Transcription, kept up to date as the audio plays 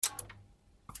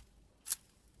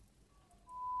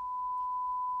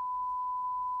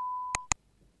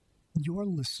You're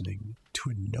listening to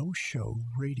a no-show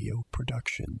radio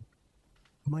production.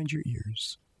 Mind your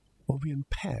ears while we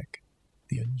unpack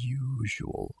the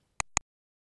unusual.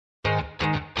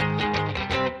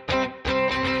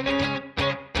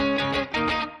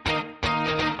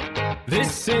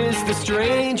 This is the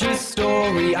strangest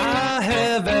story I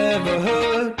have ever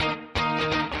heard.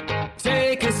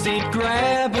 Take a seat,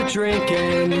 grab a drink,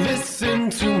 and listen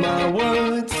to my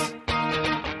words.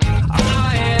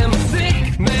 I am a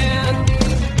sick man.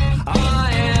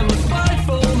 I am a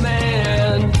spiteful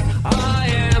man. I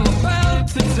am about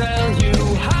to tell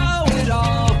you how it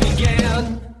all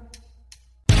began.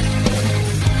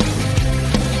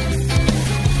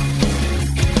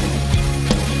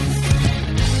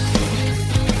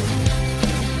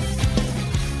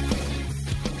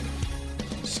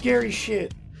 Scary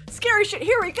shit. Scary shit,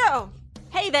 here we go!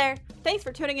 Hey there, thanks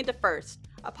for tuning into First,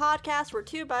 a podcast where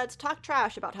two buds talk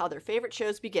trash about how their favorite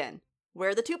shows begin.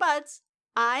 We're the two buds.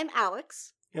 I'm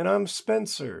Alex. And I'm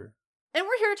Spencer. And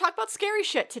we're here to talk about scary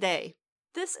shit today.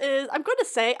 This is, I'm going to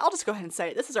say, I'll just go ahead and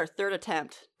say it, this is our third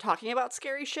attempt talking about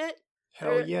scary shit.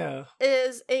 Hell yeah.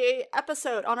 Is a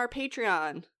episode on our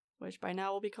Patreon, which by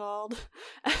now will be called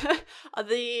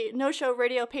the No Show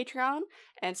Radio Patreon.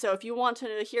 And so if you want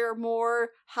to hear more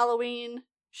Halloween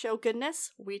show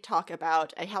goodness, we talk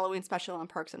about a Halloween special on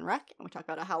Parks and Rec, and we talk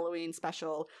about a Halloween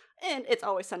special in It's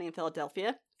Always Sunny in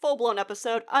Philadelphia. Full-blown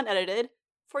episode, unedited,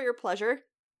 for your pleasure,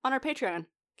 on our Patreon.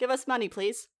 Give us money,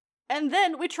 please. And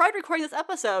then we tried recording this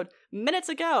episode minutes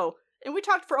ago, and we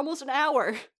talked for almost an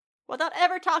hour without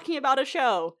ever talking about a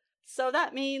show. So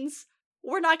that means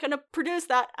we're not going to produce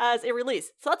that as a release.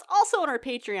 So that's also on our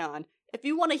Patreon. If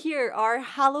you want to hear our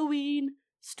Halloween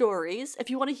stories, if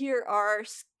you want to hear our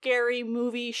scary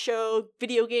movie, show,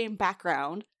 video game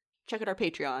background, check out our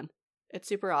Patreon. It's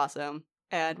super awesome,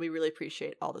 and we really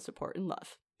appreciate all the support and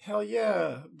love. Hell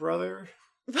yeah, brother.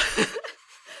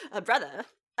 Brother.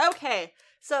 Okay,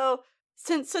 so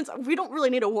since we don't really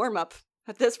need a warm-up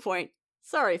at this point,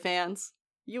 sorry fans,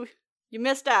 you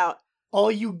missed out.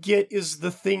 All you get is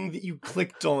the thing that you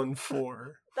clicked on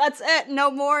for. That's it, no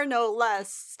more, no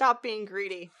less. Stop being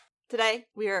greedy. Today,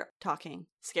 we are talking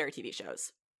scary TV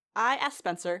shows. I asked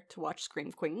Spencer to watch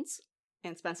Scream Queens.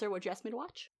 And Spencer, what'd you ask me to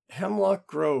watch? Hemlock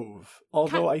Grove.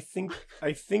 Although I think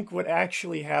what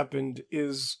actually happened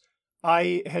is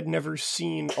I had never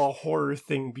seen a horror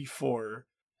thing before.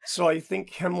 So I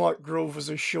think Hemlock Grove was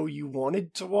a show you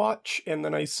wanted to watch, and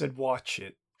then I said watch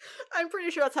it. I'm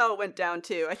pretty sure that's how it went down,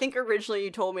 too. I think originally you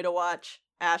told me to watch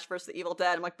Ash vs. the Evil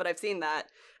Dead. I'm like, but I've seen that.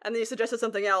 And then you suggested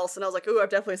something else, and I was like, ooh, I've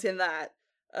definitely seen that.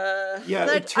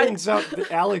 Yeah, it turns out that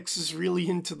Alex is really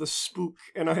into the spook,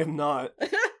 and I am not.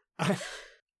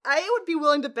 I would be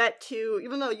willing to bet, too,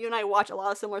 even though you and I watch a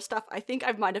lot of similar stuff, I think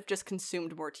I might have just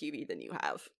consumed more TV than you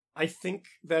have. I think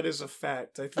that is a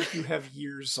fact. I think you have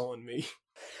years on me.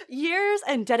 Years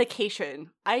and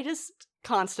dedication. I just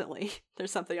constantly,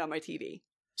 there's something on my TV.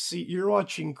 See, you're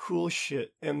watching cool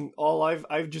shit, and all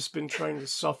I've just been trying to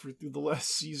suffer through the last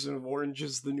season of Orange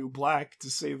is the New Black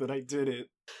to say that I did it.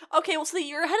 Okay, well, so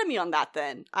you're ahead of me on that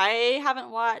then. I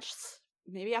haven't watched,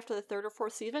 maybe after the third or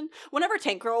fourth season, whenever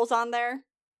Tank Girl was on there,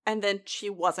 and then she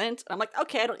wasn't, I'm like,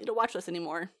 okay, I don't need to watch this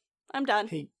anymore. I'm done.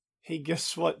 Hey,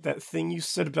 guess what? That thing you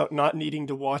said about not needing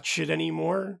to watch it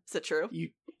anymore? Is it true?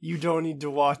 You don't need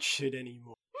to watch it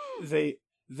anymore.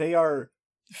 They are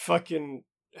fucking...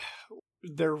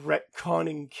 They're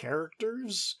retconning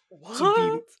characters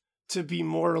to be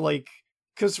more like,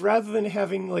 because rather than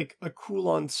having like a cool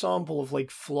ensemble of like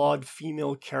flawed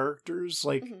female characters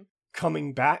like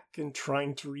coming back and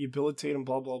trying to rehabilitate and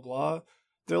blah blah blah,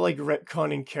 they're like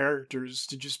retconning characters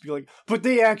to just be like, but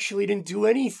they actually didn't do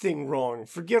anything wrong.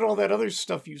 Forget all that other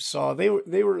stuff you saw. They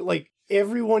were like,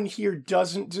 everyone here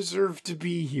doesn't deserve to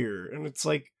be here, and it's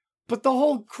like, but the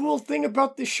whole cool thing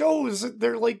about the show is that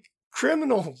they're like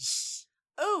criminals.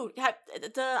 Oh, yeah,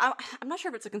 I'm not sure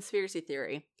if it's a conspiracy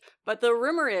theory, but the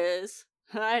rumor is,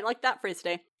 and I like that phrase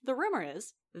today, the rumor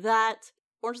is that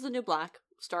Orange is the New Black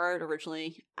starred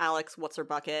originally Alex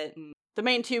What's-Her-Bucket and the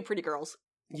main two pretty girls.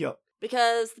 Yep.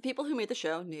 Because the people who made the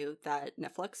show knew that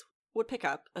Netflix would pick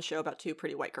up a show about two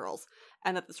pretty white girls,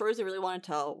 and that the stories they really wanted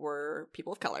to tell were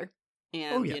people of color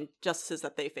and the injustices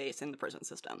that they face in the prison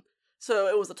system. So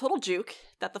it was a total juke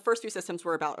that the first two seasons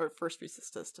were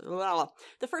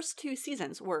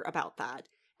about that.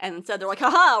 And instead they're like,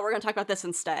 haha, we're going to talk about this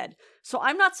instead. So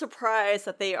I'm not surprised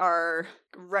that they are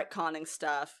retconning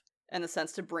stuff in the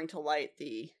sense to bring to light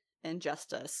the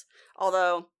injustice.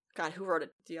 Although, God, who wrote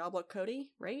it? Diablo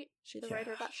Cody, right? She the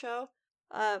writer of that show?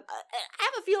 I have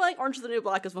a feeling Orange is the New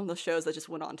Black is one of those shows that just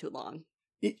went on too long.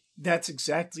 That's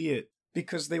exactly it.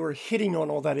 because they were hitting on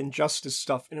all that injustice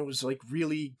stuff, and it was like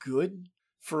really good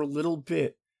for a little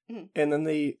bit, and then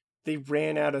they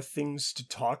ran out of things to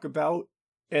talk about,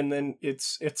 and then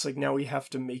it's like now we have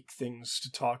to make things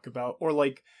to talk about, or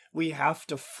like we have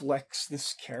to flex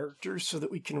this character so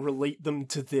that we can relate them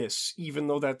to this, even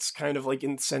though that's kind of like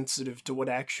insensitive to what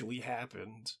actually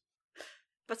happened.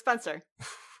 But Spencer,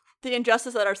 the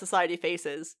injustice that our society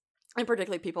faces, and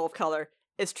particularly people of color,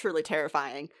 is truly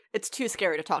terrifying. It's too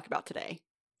scary to talk about today.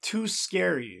 Too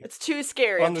scary. It's too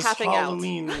scary. On this tapping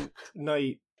Halloween out.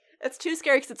 night. It's too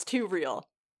scary because it's too real.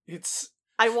 It's...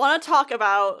 I want to talk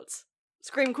about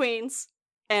Scream Queens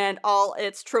and all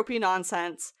its tropey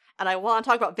nonsense, and I want to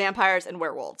talk about vampires and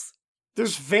werewolves.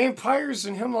 There's vampires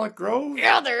in Hemlock Grove?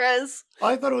 Yeah, there is!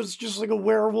 I thought it was just like a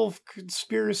werewolf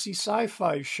conspiracy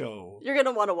sci-fi show. You're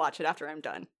gonna want to watch it after I'm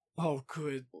done. Oh,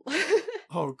 good.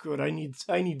 Oh, good. I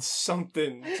need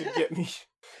something to get me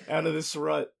out of this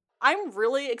rut. I'm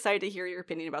really excited to hear your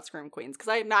opinion about Scream Queens, because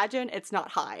I imagine it's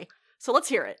not high. So let's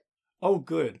hear it. Oh,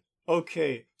 good.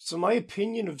 Okay, so my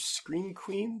opinion of Scream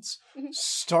Queens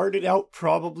started out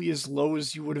probably as low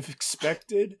as you would have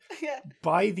expected. Yeah.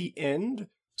 By the end,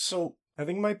 so I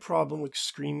think my problem with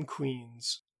Scream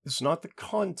Queens is not the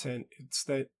content, it's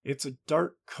that it's a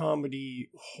dark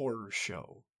comedy horror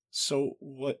show. So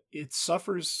what it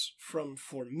suffers from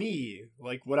for me,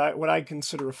 like what I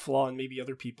consider a flaw and maybe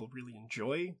other people really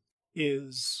enjoy,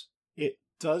 is it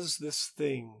does this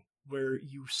thing where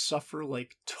you suffer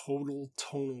like total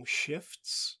tonal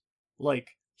shifts.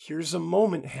 Like, here's a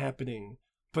moment happening,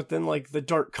 but then like the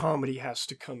dark comedy has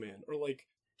to come in. Or like,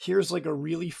 here's like a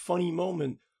really funny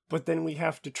moment, but then we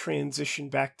have to transition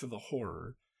back to the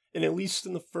horror. And at least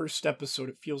in the first episode,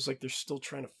 it feels like they're still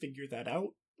trying to figure that out.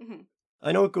 Mm-hmm.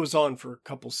 I know it goes on for a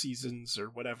couple seasons or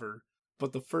whatever,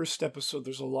 but the first episode,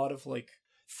 there's a lot of like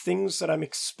things that I'm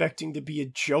expecting to be a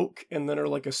joke and then are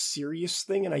like a serious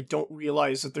thing, and I don't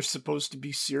realize that they're supposed to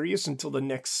be serious until the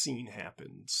next scene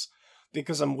happens,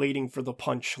 because I'm waiting for the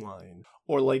punchline.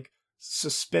 Or like,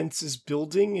 suspense is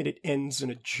building and it ends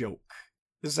in a joke.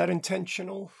 Is that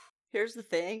intentional? Here's the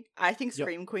thing. I think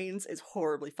Scream Queens is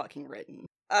horribly fucking written.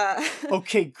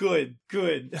 Okay, good.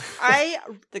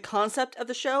 The concept of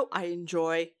the show, I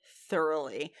enjoy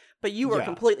thoroughly. But you are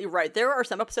completely right. There are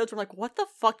some episodes where I'm like, what the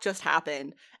fuck just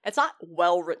happened? It's not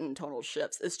well-written tonal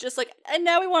shifts. It's just like, and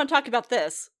now we want to talk about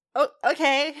this. Oh,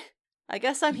 okay. I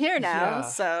guess I'm here now,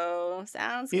 so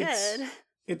sounds good.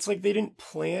 It's like they didn't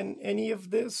plan any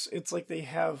of this. It's like they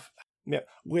have...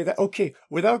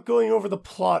 without going over the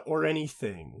plot or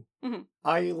anything,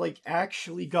 I like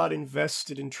actually got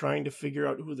invested in trying to figure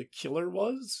out who the killer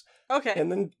was. Okay.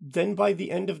 And then by the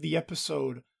end of the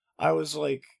episode, I was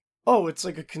like, oh, it's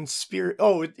like a conspiracy.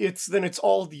 Oh, it's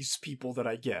all these people that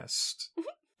I guessed.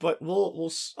 But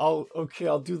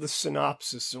I'll do the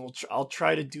synopsis, and I'll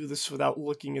try to do this without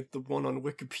looking at the one on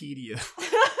Wikipedia.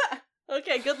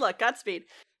 Okay, good luck. Godspeed.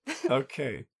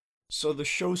 Okay. So the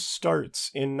show starts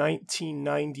in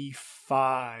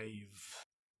 1995,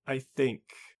 I think.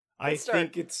 I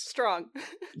think it's... strong.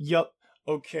 Yup.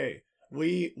 Okay.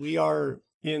 We are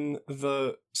in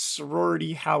the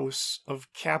sorority house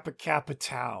of Kappa Kappa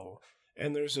Tau,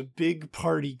 and there's a big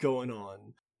party going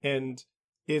on, and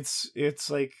it's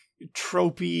like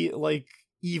tropey, like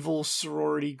evil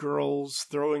sorority girls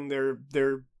throwing their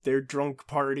drunk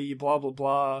party, blah blah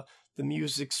blah. The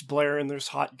music's blaring, there's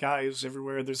hot guys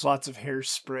everywhere, there's lots of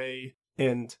hairspray,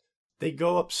 and they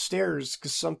go upstairs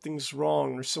because something's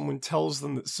wrong, or someone tells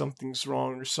them that something's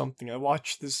wrong or something. I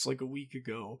watched this like a week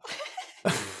ago.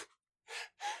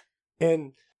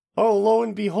 And, oh, lo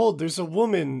and behold, there's a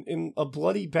woman in a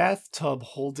bloody bathtub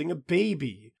holding a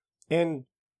baby. And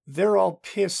they're all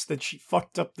pissed that she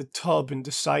fucked up the tub and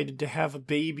decided to have a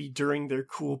baby during their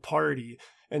cool party.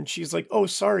 And she's like, oh,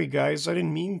 sorry guys, I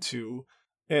didn't mean to.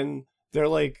 And they're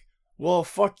like, well,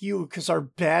 fuck you, because our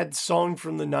bad song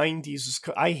from the 90s is...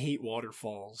 I hate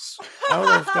waterfalls.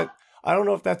 I don't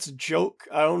know if that's a joke.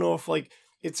 I don't know if, like,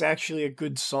 it's actually a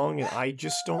good song and I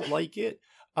just don't like it.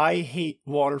 I hate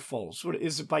waterfalls. What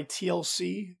is it, by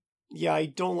TLC? Yeah, I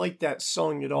don't like that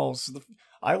song at all. So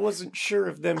I wasn't sure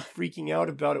if them freaking out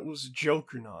about it was a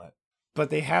joke or not. But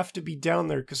they have to be down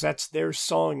there because that's their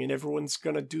song and everyone's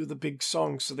gonna do the big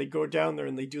song. So they go down there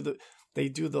and they do the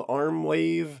arm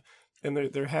wave and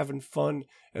they're having fun.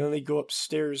 And then they go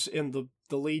upstairs and the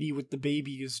lady with the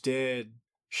baby is dead.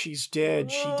 She's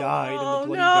dead. She died in the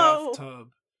bloody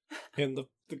bathtub. And the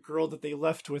girl that they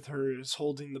left with her is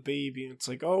holding the baby, and it's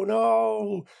like, oh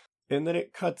no! And then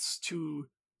it cuts to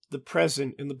the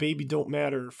present, and the baby don't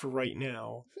matter for right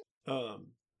now.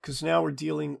 Because now we're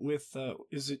dealing with,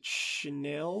 is it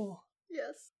Chanel?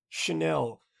 Yes.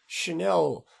 Chanel.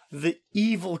 Chanel, the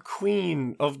evil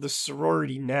queen of the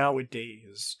sorority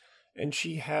nowadays, and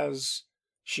she has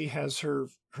her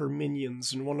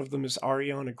minions, and one of them is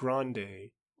Ariana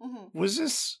Grande. Mm-hmm. Was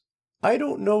this? I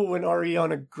don't know when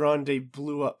Ariana Grande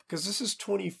blew up, because this is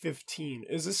 2015.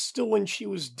 Is this still when she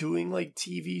was doing, like,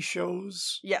 TV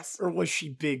shows? Yes. Or was she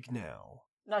big now?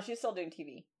 No, she's still doing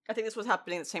TV. I think this was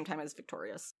happening at the same time as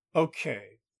Victorious.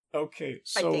 Okay,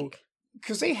 so... I think.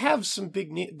 Because they have some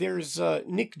big there's,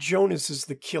 Nick Jonas is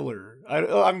the killer.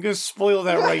 I'm gonna spoil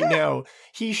that right now.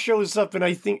 He shows up, and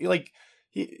I think, like...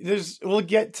 we'll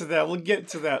get to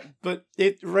that, but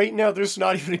right now there's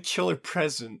not even a killer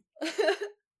present.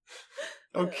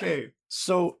 Okay,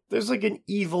 so there's like an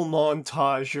evil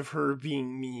montage of her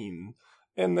being mean,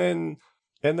 and then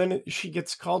she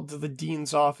gets called to the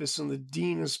dean's office, and the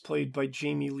dean is played by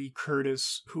Jamie Lee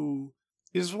Curtis, who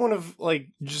is one of, like,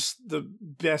 just the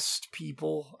best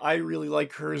people. I really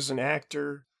like her as an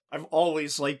actor. I've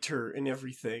always liked her in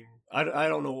everything. I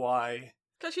don't know why.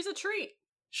 Because she's a treat.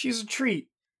 She's a treat.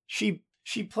 She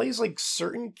plays, like,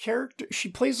 certain characters. She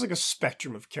plays, like, a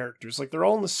spectrum of characters. Like, they're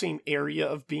all in the same area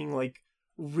of being, like,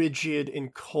 rigid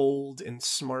and cold and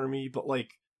smarmy, but,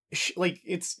 like,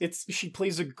 she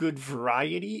plays a good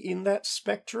variety in that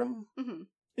spectrum. Mm-hmm.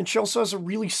 And she also has a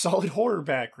really solid horror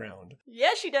background.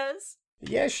 Yeah, she does.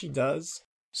 Yeah, she does.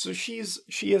 So she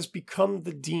has become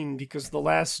the dean because the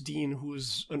last dean, who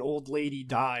was an old lady,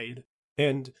 died,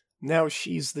 and now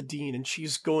she's the dean, and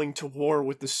she's going to war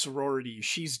with the sorority.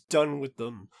 She's done with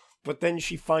them. But then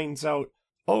she finds out,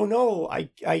 oh no,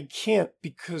 I can't,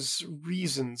 because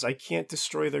reasons. I can't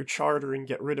destroy their charter and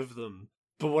get rid of them.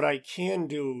 But what I can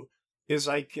do is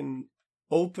I can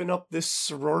open up this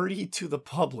sorority to the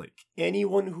public.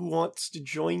 Anyone who wants to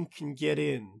join can get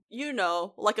in. You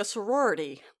know, like a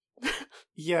sorority.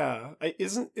 Yeah,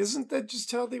 isn't that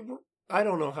just how they work? I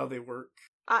don't know how they work.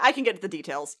 I can get to the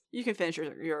details. You can finish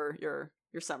your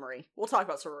summary. We'll talk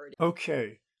about sorority.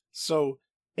 Okay, so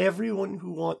everyone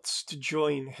who wants to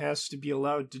join has to be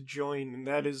allowed to join, and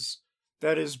that is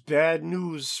bad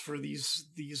news for these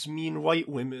mean white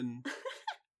women.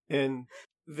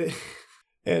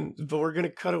 But we're gonna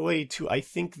cut away to, I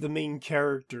think, the main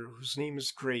character, whose name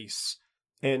is Grace,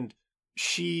 and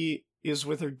she is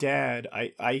with her dad.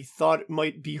 I thought it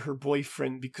might be her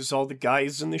boyfriend because all the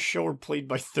guys in the show are played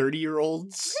by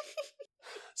 30-year-olds.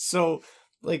 So,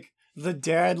 like, the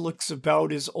dad looks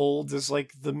about as old as,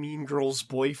 like, the mean girl's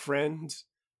boyfriend,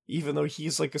 even though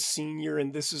he's, like, a senior,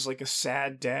 and this is, like, a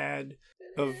sad dad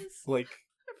of, like...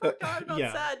 I forgot about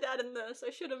yeah. sad dad in this.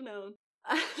 I should have known.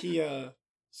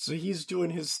 So he's doing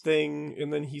his thing,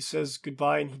 and then he says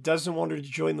goodbye, and he doesn't want her to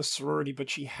join the sorority, but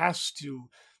she has to,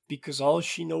 because all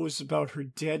she knows about her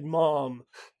dead mom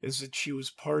is that she was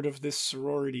part of this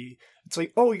sorority. It's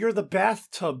like, oh, you're the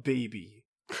bathtub baby.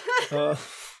 Subtle,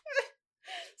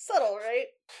 right?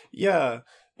 Yeah.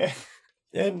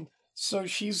 And so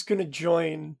she's gonna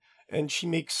join, and she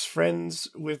makes friends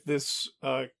with this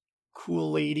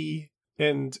cool lady,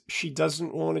 and she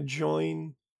doesn't want to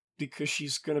join because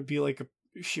she's gonna be like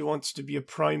she wants to be a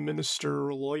prime minister or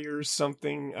a lawyer or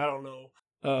something. I don't know.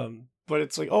 But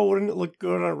it's like, oh, wouldn't it look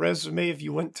good on a resume if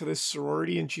you went to this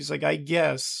sorority? And she's like, I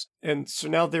guess. And so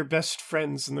now they're best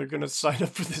friends, and they're gonna sign up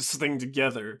for this thing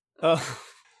together.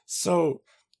 So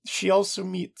she also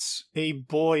meets a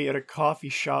boy at a coffee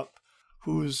shop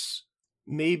who's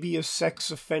maybe a sex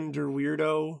offender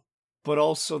weirdo, but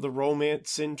also the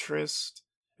romance interest.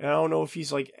 And I don't know if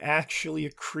he's, like, actually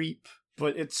a creep,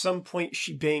 but at some point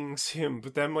she bangs him,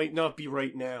 but that might not be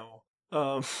right now.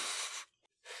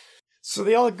 So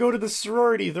they all go to the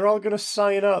sorority, they're all gonna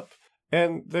sign up,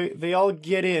 and they all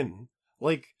get in.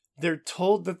 Like, they're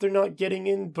told that they're not getting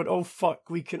in, but oh fuck,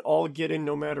 we can all get in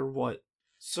no matter what.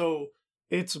 So,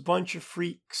 it's a bunch of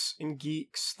freaks and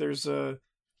geeks. There's a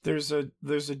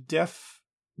deaf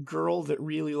girl that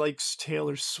really likes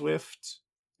Taylor Swift,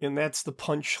 and that's the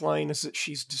punchline, is that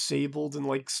she's disabled and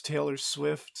likes Taylor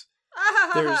Swift.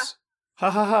 There's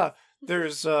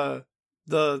there's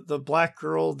the black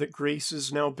girl that Grace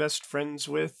is now best friends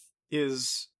with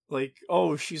is like,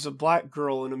 oh, she's a black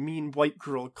girl in a mean white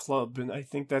girl club, and I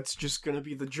think that's just gonna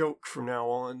be the joke from now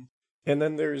on. And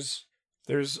then there's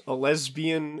a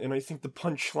lesbian, and I think the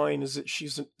punchline is that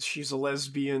she's a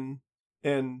lesbian,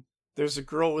 and there's a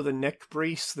girl with a neck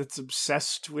brace that's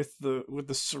obsessed with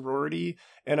the sorority,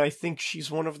 and I think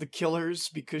she's one of the killers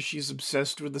because she's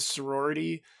obsessed with the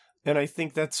sorority. And I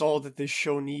think that's all that this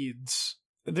show needs.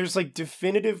 There's, like,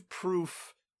 definitive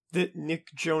proof that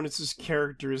Nick Jonas's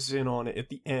character is in on it at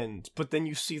the end, but then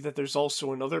you see that there's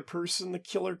also another person the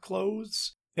killer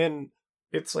clothes, and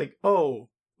it's like, oh,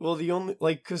 Well, the only,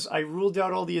 like, because I ruled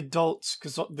out all the adults,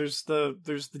 because there's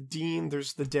the dean,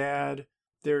 there's the dad,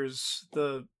 there's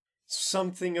the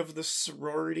something of the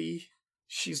sorority.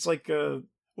 She's like a,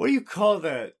 what do you call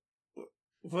that?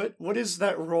 What is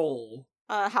that role?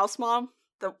 House mom?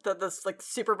 The like,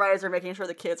 supervisor making sure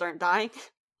the kids aren't dying?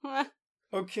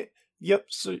 Okay, yep,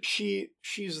 so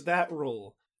she's that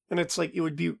role. And it's like, it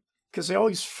would be, because they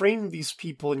always frame these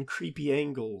people in creepy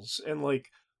angles, and like,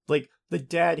 the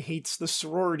dad hates the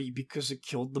sorority because it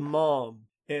killed the mom,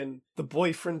 and the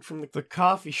boyfriend from the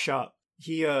coffee shop,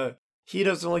 he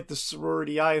doesn't like the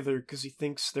sorority either because he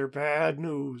thinks they're bad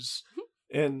news.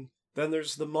 And then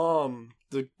there's the mom,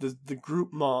 the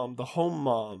group mom, the home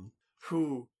mom,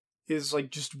 who is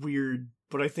like just weird,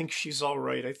 but I think she's all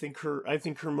right. I think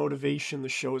her motivation in the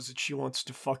show is that she wants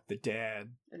to fuck the dad.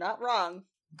 You're not wrong.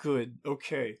 Good,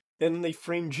 okay. And then they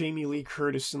frame Jamie Lee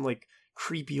Curtis in like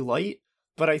creepy light.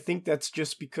 But I think that's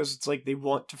just because it's like they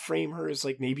want to frame her as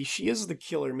like, maybe she is the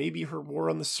killer. Maybe her war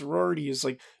on the sorority is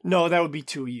like, no, that would be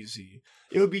too easy.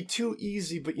 It would be too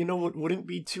easy, but you know what wouldn't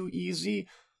be too easy?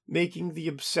 Making the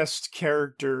obsessed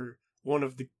character one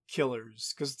of the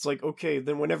killers. Because it's like, okay,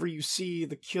 then whenever you see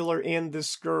the killer and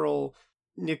this girl,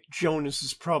 Nick Jonas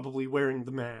is probably wearing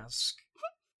the mask.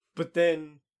 But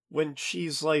then when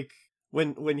she's like,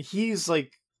 when he's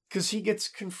like, because he gets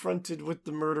confronted with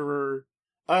the murderer,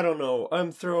 I don't know.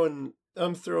 I'm throwing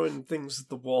things at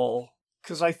the wall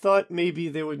because I thought maybe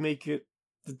they would make it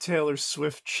the Taylor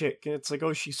Swift chick, and it's like,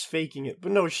 oh, she's faking it,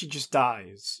 but no, she just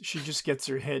dies. She just gets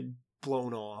her head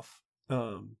blown off.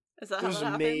 Is that there's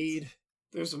how that a maid.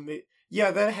 There's a maid.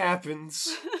 Yeah, that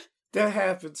happens. That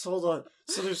happens. Hold on.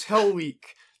 So there's Hell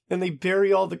Week, and they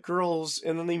bury all the girls,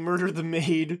 and then they murder the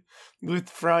maid with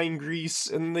frying grease,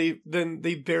 and then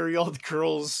they bury all the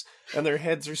girls, and their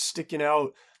heads are sticking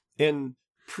out, and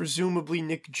presumably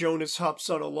Nick Jonas hops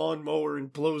on a lawnmower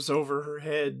and blows over her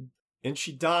head, and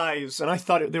she dies. And I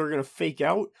thought they were gonna fake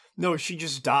out. No, she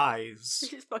just dies.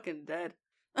 She's fucking dead.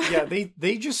 Yeah,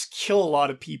 they just kill a lot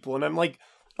of people, and I'm like,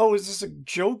 oh, is this a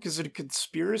joke? Is it a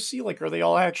conspiracy? Like, are they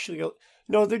all actually?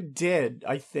 No, they're dead,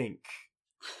 I think.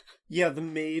 Yeah, the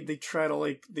maid, they try to,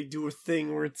 like, they do a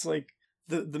thing where it's like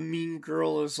the mean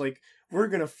girl is like, we're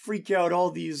gonna freak out all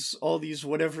these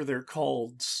whatever they're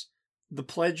called. The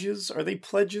pledges? Are they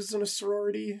pledges in a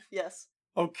sorority? Yes.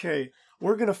 Okay,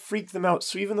 we're gonna freak them out,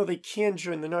 so even though they can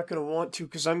join, they're not gonna want to,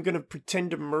 because I'm gonna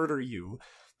pretend to murder you.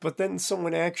 But then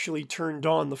someone actually turned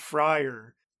on the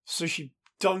fryer, so she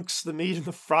dunks the maid in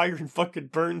the fryer and fucking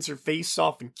burns her face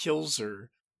off and kills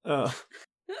her.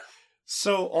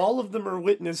 So all of them are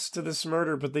witness to this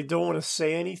murder, but they don't want to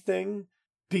say anything,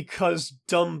 because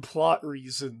dumb plot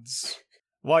reasons.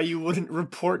 Why you wouldn't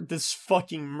report this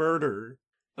fucking murder.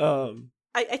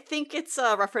 I think it's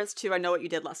a reference to I Know What You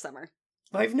Did Last Summer.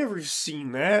 I've never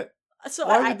seen that. So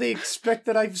Why would they expect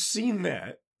that I've seen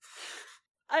that?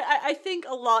 I think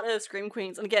a lot of Scream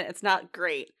Queens, and again, it's not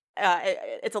great.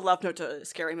 It's a love note to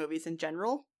scary movies in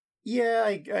general. Yeah,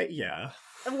 yeah.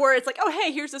 Where it's like, oh,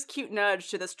 hey, here's this cute nudge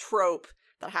to this trope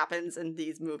that happens in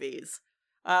these movies.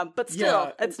 But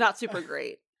still, it's not super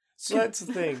great. So that's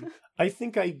the thing. I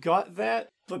think I got that,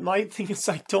 but my thing is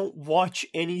I don't watch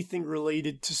anything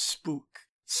related to spook.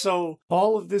 So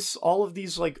all of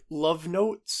these like love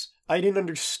notes, I didn't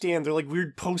understand. They're like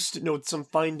weird post-it notes I'm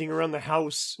finding around the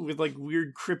house with like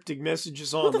weird cryptic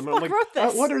messages on them. Who the fuck wrote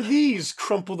this? What are these?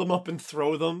 Crumple them up and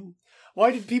throw them.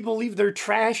 Why did people leave their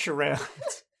trash around?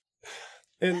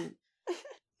 And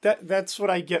that's what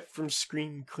I get from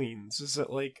Scream Queens, is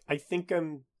that like I think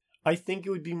it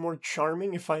would be more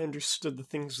charming if I understood the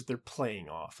things that they're playing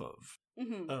off of.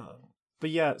 Mm-hmm. But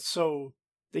yeah, so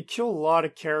they kill a lot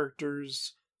of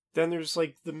characters. Then there's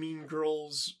like the mean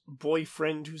girl's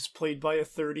boyfriend who's played by a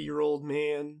 30-year-old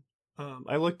man.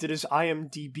 I looked at his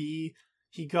IMDb.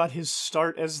 He got his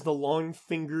start as the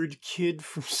long-fingered kid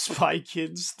from Spy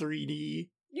Kids 3D.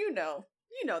 You know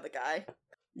the guy.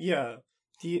 Yeah,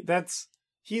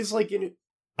 he's like in.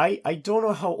 I don't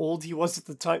know how old he was at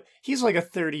the time. He's like a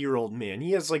 30-year-old man.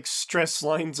 He has like stress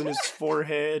lines in his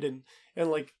forehead, and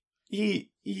like he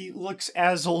looks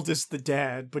as old as the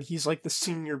dad, but he's like the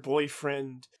senior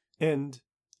boyfriend, and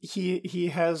he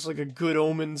has like a Good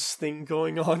Omens thing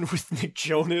going on with Nick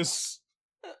Jonas,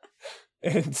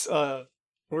 and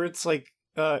where it's like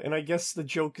and I guess the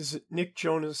joke is that Nick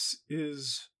Jonas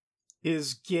is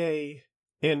gay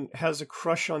and has a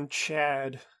crush on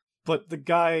Chad, but the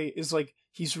guy is like,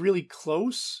 he's really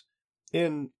close,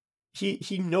 and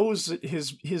he knows that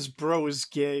his bro is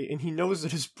gay, and he knows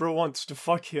that his bro wants to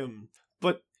fuck him,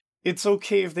 but it's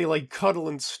okay if they like cuddle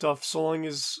and stuff, so long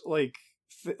as like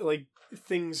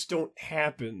things don't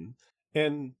happen.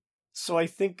 And So I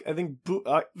think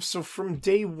so from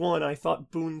day one, I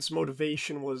thought Boone's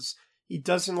motivation was he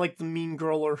doesn't like the mean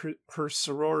girl or her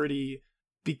sorority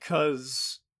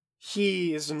because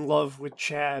he is in love with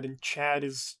Chad, and Chad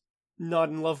is not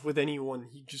in love with anyone.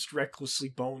 He just recklessly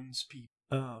bones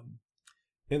people.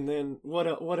 And then what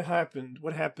happened?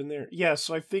 What happened there? Yeah,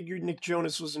 so I figured Nick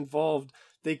Jonas was involved.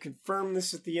 They confirmed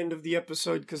this at the end of the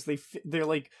episode because they're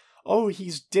like, oh,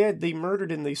 he's dead. They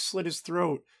murdered him. They slit his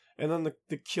throat. And then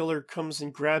the killer comes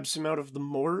and grabs him out of the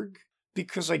morgue.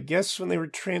 Because I guess when they were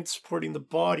transporting the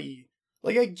body,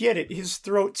 like, I get it. His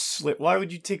throat slit. Why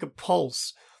would you take a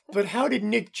pulse? But how did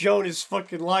Nick Jonas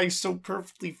fucking lie so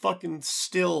perfectly fucking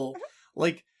still?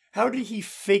 Like, how did he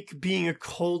fake being a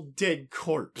cold, dead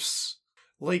corpse?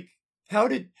 Like, how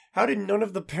did none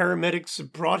of the paramedics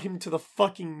have brought him to the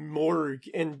fucking morgue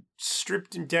and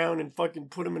stripped him down and fucking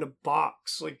put him in a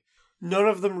box? Like, none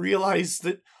of them realized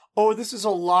that, oh, this is a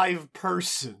live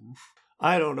person.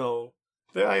 I don't know.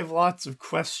 I have lots of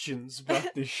questions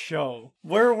about this show.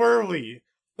 Where were we?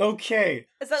 Okay.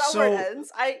 Is that all where it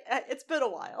ends? It's been a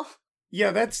while.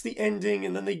 Yeah, that's the ending,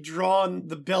 and then they draw on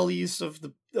the bellies of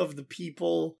the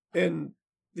people, and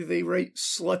they write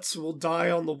 "sluts will die"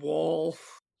 on the wall.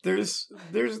 There's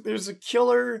a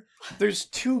killer. There's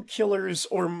 2 killers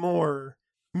or more.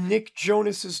 Nick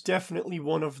Jonas is definitely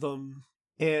one of them,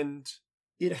 and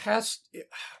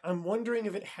I'm wondering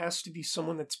if it has to be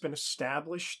someone that's been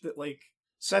established that, like.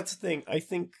 So that's the thing. I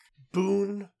think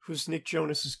Boone, who's Nick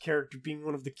Jonas's character, being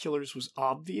one of the killers was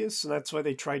obvious, and that's why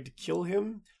they tried to kill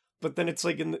him. But then it's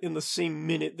like in the same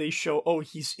minute they show, oh,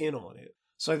 he's in on it.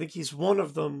 So I think he's one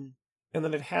of them, and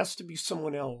then it has to be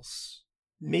someone else.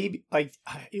 Maybe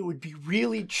it would be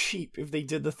really cheap if they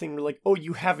did the thing where, like, oh,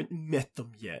 you haven't met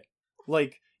them yet.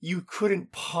 Like, you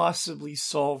couldn't possibly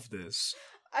solve this.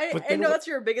 I know that's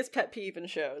your biggest pet peeve in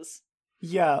shows.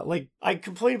 Yeah, like, I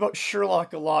complain about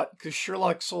Sherlock a lot, because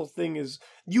Sherlock's whole thing is,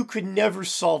 you could never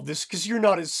solve this, because you're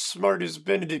not as smart as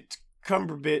Benedict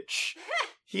Cumberbatch.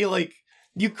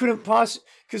 You couldn't possibly,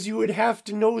 because you would have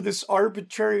to know this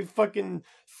arbitrary fucking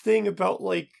thing about,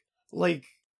 like,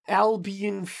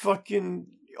 Albion fucking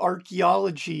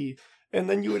archaeology, and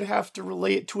then you would have to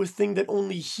relate it to a thing that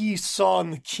only he saw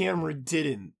and the camera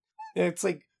didn't. And it's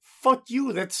like, fuck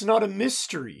you, that's not a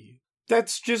mystery.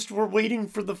 That's just, we're waiting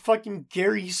for the fucking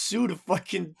Gary Sue to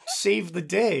fucking save the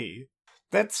day.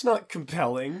 That's not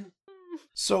compelling.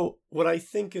 So, what I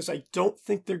think is, I don't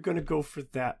think they're gonna go for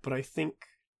that, but I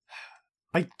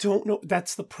don't know,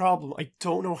 that's the problem. I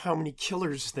don't know how many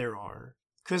killers there are.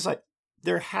 Because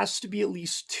there has to be at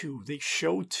least 2. They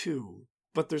show 2,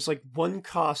 but there's like 1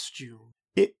 costume.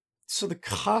 So the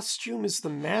costume is the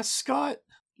mascot?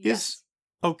 Yes.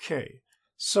 Okay.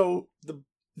 So,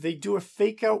 they do a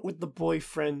fake out with the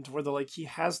boyfriend where they're like, he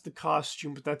has the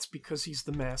costume, but that's because he's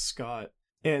the mascot.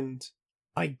 And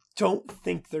I don't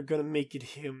think they're gonna make it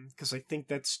him, because I think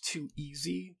that's too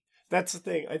easy. That's the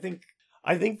thing. I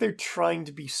think they're trying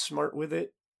to be smart with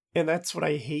it, and that's what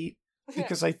I hate,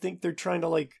 because I think they're trying to,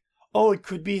 like, oh, it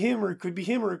could be him, or it could be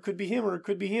him, or it could be him, or it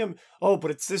could be him. Oh, but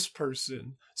it's this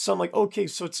person. So I'm like, okay,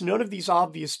 so it's none of these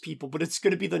obvious people, but it's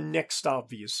gonna be the next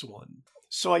obvious one.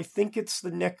 So I think it's the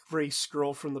neck brace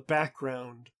girl from the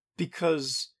background,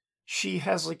 because she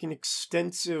has, like, an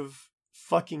extensive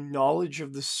fucking knowledge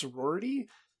of the sorority,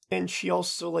 and she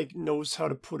also, like, knows how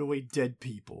to put away dead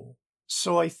people.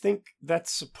 So I think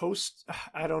that's supposed...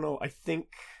 I don't know, I think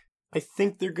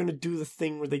they're gonna do the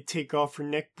thing where they take off her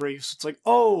neck brace. It's like,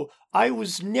 oh, I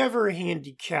was never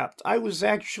handicapped. I was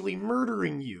actually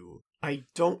murdering you. I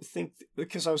don't think...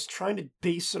 because I was trying to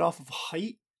base it off of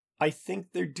height. I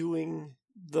think they're doing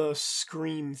the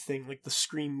Scream thing, like the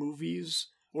Scream movies,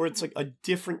 where it's like a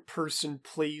different person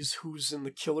plays who's in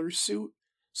the killer suit,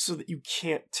 so that you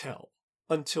can't tell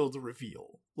until the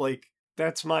reveal. Like,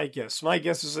 that's my guess. My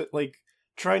guess is that, like,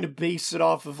 trying to base it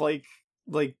off of, like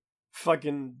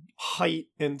fucking height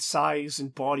and size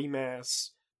and body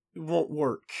mass, it won't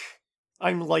work.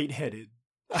 I'm lightheaded.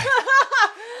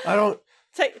 I don't...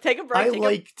 Take a break. I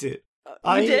liked it.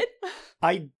 You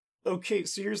did? Okay,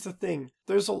 so here's the thing.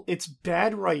 It's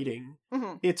bad writing.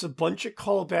 Mm-hmm. It's a bunch of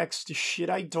callbacks to shit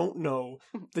I don't know.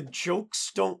 The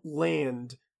jokes don't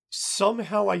land.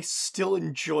 Somehow I still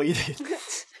enjoyed it.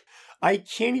 I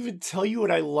can't even tell you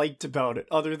what I liked about it,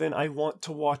 other than I want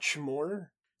to watch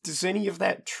more. Does any of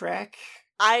that track?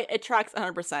 It tracks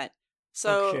 100%.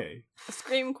 So, okay.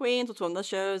 Scream Queens was one of the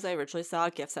shows I originally saw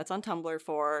gift sets on Tumblr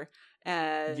for,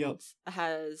 and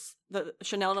has the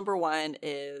Chanel #1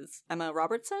 is Emma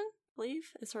Robertson, I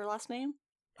believe is her last name.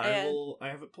 I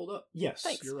have it pulled up. Yes,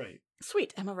 thanks. You're right.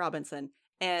 Sweet, Emma Robinson.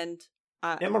 And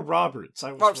Emma Roberts.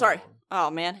 Sorry. Oh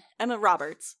man, Emma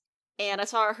Roberts. And I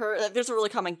saw her, there's a really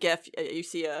common gif. You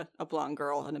see a blonde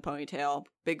girl in a ponytail,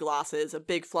 big glasses, a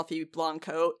big fluffy blonde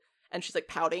coat, and she's like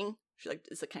pouting. She like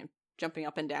is like kind of jumping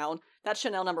up and down. That's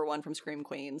Chanel #1 from Scream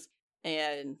Queens.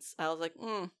 And I was like,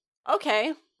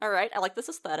 okay, all right, I like this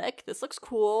aesthetic. This looks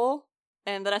cool.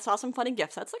 And then I saw some funny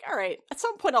gifs. That's like, all right, at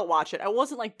some point I'll watch it. I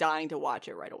wasn't like dying to watch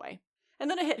it right away. And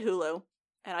then I hit Hulu,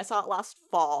 and I saw it last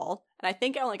fall. And I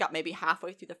think I only got maybe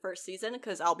halfway through the first season,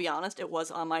 because I'll be honest, it was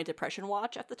on my depression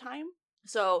watch at the time.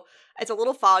 So it's a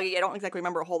little foggy. I don't exactly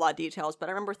remember a whole lot of details, but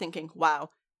I remember thinking, wow,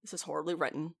 this is horribly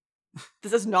written.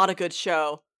 This is not a good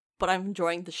show, but I'm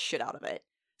enjoying the shit out of it.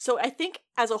 So I think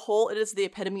as a whole, it is the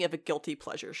epitome of a guilty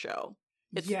pleasure show.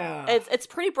 It's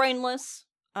pretty brainless.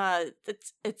 The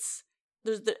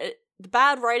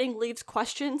bad writing leaves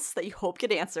questions that you hope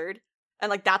get answered. And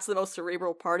like that's the most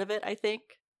cerebral part of it, I think,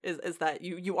 is that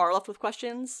you are left with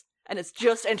questions, and it's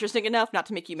just interesting enough not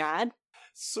to make you mad.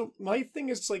 So my thing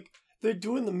is like, they're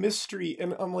doing the mystery,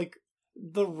 and I'm like,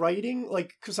 the writing,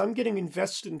 like, because I'm getting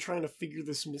invested in trying to figure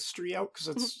this mystery out, because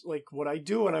that's like what I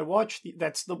do, and I watch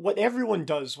that's what everyone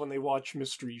does when they watch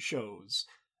mystery shows,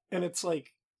 and it's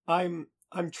like I'm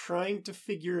trying to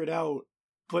figure it out,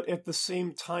 but at the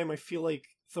same time I feel like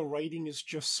the writing is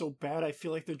just so bad. I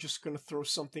feel like they're just going to throw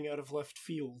something out of left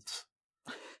field.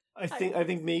 I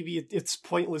think maybe it's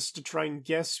pointless to try and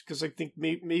guess, because I think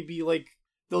maybe like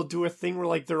they'll do a thing where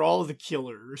like they're all the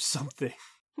killer or something.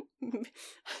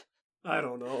 I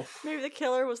don't know. Maybe the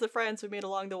killer was the friends we made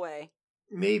along the way.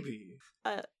 Maybe.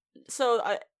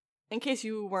 In case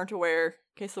you weren't aware, in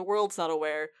case the world's not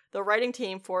aware, the writing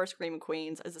team for Scream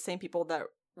Queens is the same people that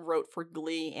wrote for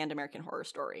Glee and American Horror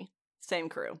Story. Same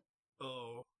crew.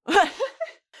 Oh.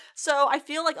 So I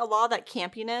feel like a lot of that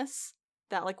campiness,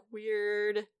 that like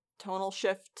weird tonal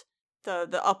shift,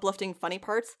 the uplifting funny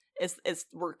parts is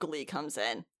where Glee comes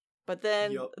in. But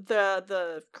then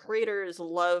the creators'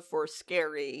 love for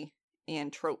scary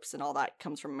and tropes and all that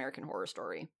comes from American Horror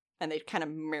Story. And they kind of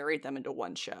married them into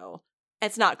one show.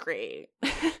 It's not great.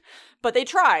 But they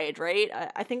tried, right?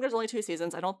 I think there's only 2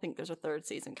 seasons. I don't think there's a 3rd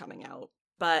season coming out.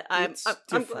 But I'm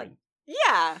glad.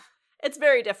 Yeah, it's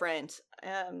very different.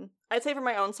 I'd say for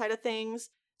my own side of things,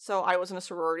 so I was in a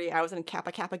sorority. I was in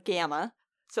Kappa Kappa Gamma.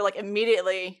 So like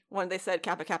immediately when they said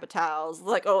Kappa Kappa Taus,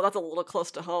 like, oh, that's a little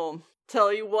close to home.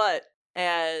 Tell you what.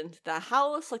 And the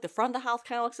house, like the front of the house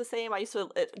kind of looks the same. I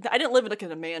didn't live in like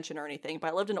in a mansion or anything,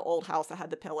 but I lived in an old house that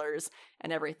had the pillars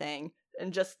and everything.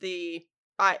 And just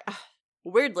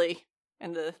weirdly,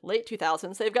 in the late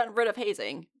 2000s, they've gotten rid of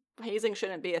hazing. Hazing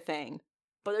shouldn't be a thing.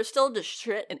 But there's still just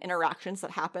shit and interactions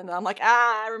that happen that I'm like,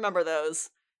 I remember those.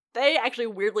 They actually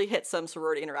weirdly hit some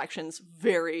sorority interactions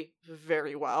very,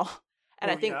 very well. And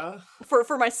I think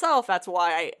for myself, that's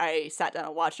why I sat down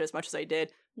and watched it as much as I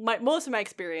did. Most of my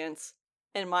experience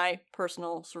in my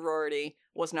personal sorority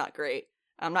was not great.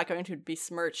 I'm not going to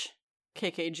besmirch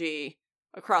KKG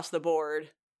across the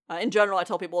board. In general, I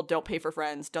tell people, don't pay for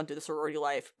friends, don't do the sorority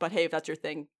life. But hey, if that's your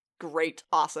thing, great,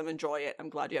 awesome, enjoy it. I'm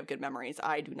glad you have good memories.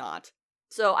 I do not.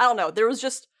 So, I don't know,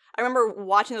 I remember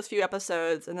watching those few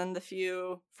episodes, and then the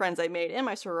few friends I made in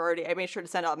my sorority, I made sure to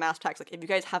send out mass texts, like, if you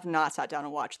guys have not sat down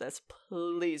and watched this,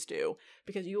 please do,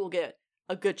 because you will get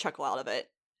a good chuckle out of it.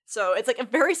 So, it's like a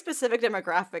very specific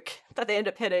demographic that they end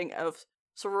up hitting of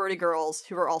sorority girls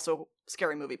who are also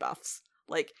scary movie buffs.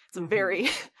 Like, it's a very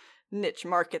niche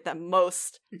market that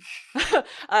most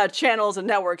channels and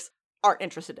networks aren't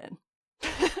interested in.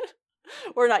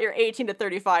 We're not your 18 to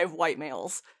 35 white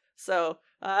males. So,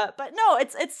 but no,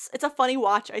 it's a funny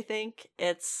watch, I think.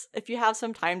 It's, if you have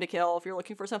some time to kill, if you're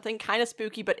looking for something kind of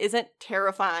spooky but isn't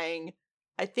terrifying,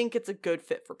 I think it's a good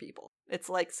fit for people. It's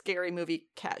like scary movie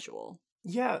casual.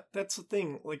 Yeah, that's the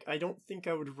thing. Like, I don't think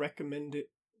I would recommend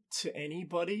it to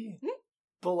anybody,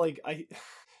 but like,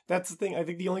 that's the thing. I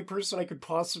think the only person I could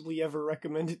possibly ever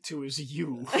recommend it to is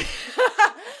you.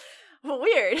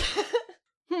 Weird.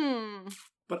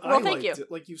 But well, I liked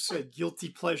it. Like you said, guilty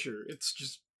pleasure.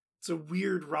 It's a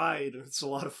weird ride, and it's a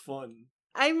lot of fun.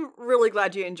 I'm really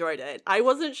glad you enjoyed it. I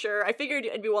wasn't sure. I figured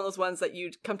it'd be one of those ones that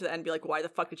you'd come to the end and be like, why the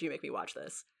fuck did you make me watch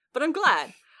this? But I'm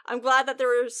glad. I'm glad that there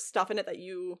was stuff in it that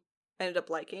you ended up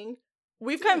liking.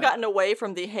 We've kind of gotten away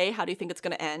from the, hey, how do you think it's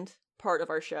going to end part of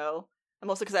our show. And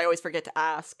mostly because I always forget to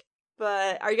ask.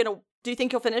 But do you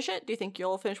think you'll finish it? Do you think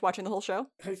you'll finish watching the whole show?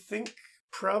 I think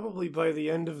probably by the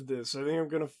end of this, I think I'm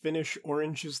going to finish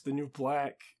Orange is the New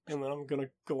Black, and then I'm going to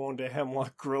go on to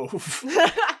Hemlock Grove.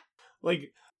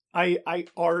 Like, I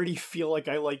already feel like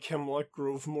I like Hemlock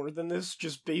Grove more than this,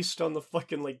 just based on the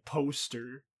fucking, like,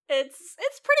 poster. It's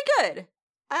pretty good.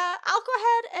 I'll go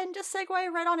ahead and just segue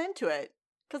right on into it.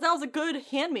 Because that was a good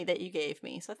hand me that you gave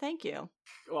me, so thank you.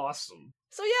 Awesome.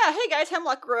 So yeah, hey guys,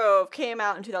 Hemlock Grove came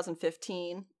out in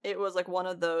 2015. It was like one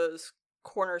of those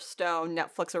cornerstone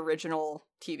Netflix original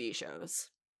TV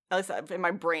shows. At least in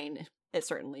my brain, it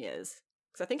certainly is.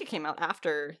 Because I think it came out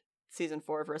after season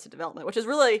 4 of Arrested Development, which is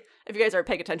really, if you guys are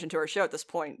paying attention to our show at this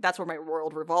point, that's where my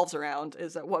world revolves around,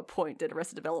 is at what point did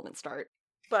Arrested Development start.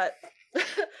 But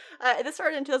this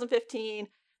started in 2015.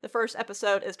 The first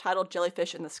episode is titled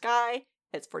Jellyfish in the Sky.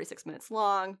 It's 46 minutes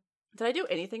long. Did I do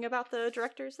anything about the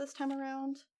directors this time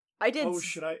around? I did. Oh,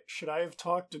 should I have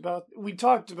talked about... We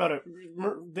talked about it.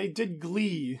 They did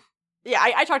Glee. Yeah,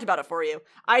 I talked about it for you.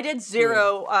 I did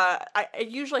zero. I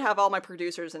usually have all my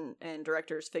producers and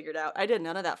directors figured out. I did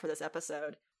none of that for this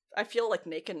episode. I feel like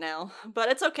naked now, but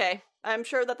it's okay. I'm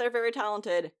sure that they're very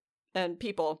talented and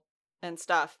people and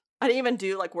stuff. I didn't even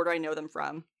do like where do I know them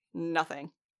from?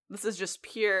 Nothing. This is just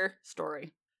pure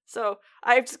story. So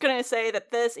I'm just going to say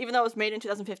that this, even though it was made in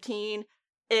 2015,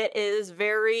 it is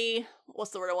very,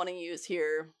 what's the word I want to use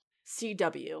here?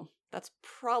 CW. That's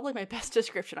probably my best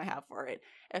description I have for it.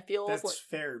 It feels That's like...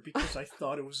 fair, because I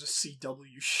thought it was a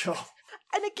CW show.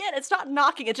 And again, it's not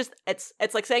knocking, it's just, it's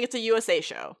like saying it's a USA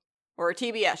show, or a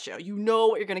TBS show. You know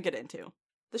what you're going to get into.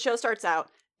 The show starts out,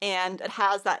 and it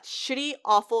has that shitty,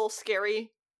 awful,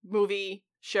 scary movie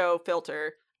show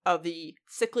filter of the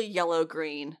sickly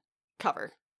yellow-green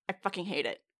cover. I fucking hate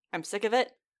it. I'm sick of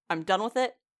it. I'm done with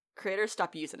it. Creators,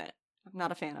 stop using it. I'm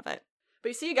not a fan of it. But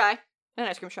you see a guy in an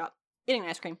ice cream shop, eating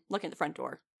ice cream, looking at the front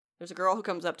door. There's a girl who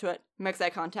comes up to it, makes eye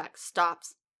contact,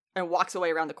 stops, and walks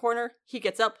away around the corner. He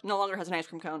gets up, no longer has an ice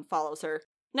cream cone, follows her.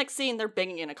 Next scene, they're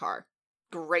banging in a car.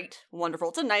 Great. Wonderful.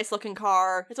 It's a nice looking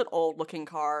car. It's an old looking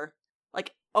car.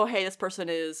 Like, oh hey, this person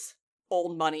is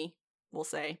old money, we'll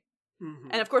say. Mm-hmm.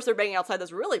 And of course they're banging outside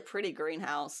this really pretty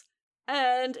greenhouse.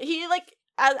 And he, like,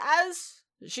 as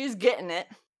she's getting it,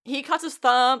 he cuts his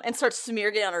thumb and starts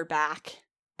smearing it on her back.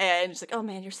 And she's like, oh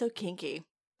man, you're so kinky.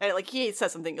 And like, he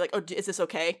says something like, oh, is this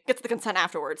okay? Gets the consent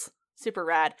afterwards. Super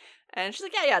rad. And she's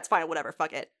like, yeah, it's fine, whatever,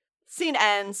 fuck it. Scene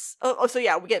ends. Oh, so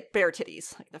yeah, we get bare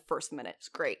titties, like the first minute. It's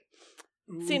great.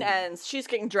 Ooh. Scene ends. She's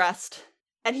getting dressed.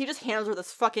 And he just hands her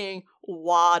this fucking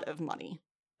wad of money.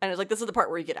 And it's like, this is the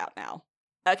part where you get out now.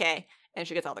 Okay. And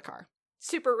she gets out of the car.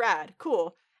 Super rad.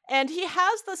 Cool. And he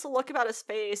has this look about his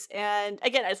face, and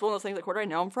again, it's one of those things like, where do I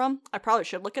know him from? I probably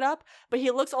should look it up, but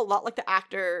he looks a lot like the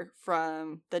actor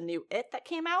from the new It that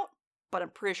came out, but I'm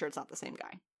pretty sure it's not the same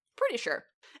guy. Pretty sure.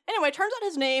 Anyway, it turns out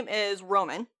his name is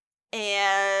Roman,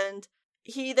 and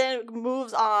he then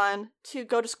moves on to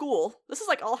go to school. This is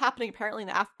like all happening apparently in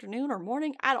the afternoon or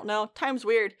morning, I don't know, time's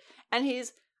weird, and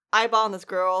he's eyeballing this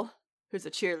girl who's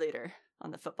a cheerleader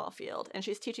on the football field, and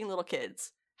she's teaching little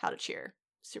kids how to cheer.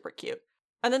 Super cute.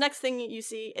 And the next thing you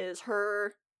see is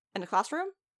her in a classroom,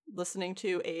 listening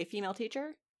to a female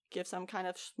teacher give some kind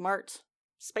of smart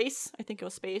space, I think it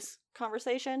was space,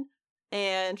 conversation.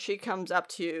 And she comes up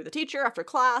to the teacher after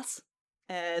class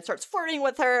and starts flirting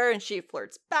with her, and she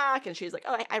flirts back, and she's like,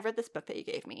 oh, I read this book that you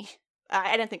gave me.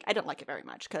 I didn't like it very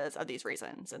much because of these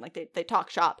reasons. And like they talk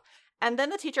shop. And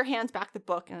then the teacher hands back the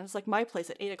book, and it's like, my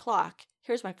place at 8 o'clock.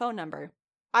 Here's my phone number.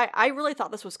 I really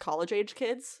thought this was college-age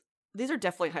kids. These are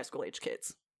definitely high school-age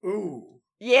kids. Ooh.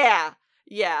 Yeah.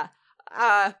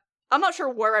 I'm not sure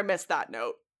where I missed that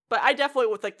note, but I definitely,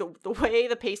 with like the way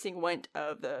the pacing went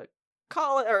of the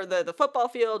college or the football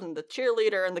field and the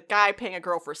cheerleader and the guy paying a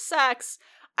girl for sex,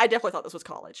 I definitely thought this was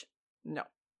college. No,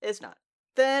 it's not.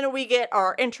 Then we get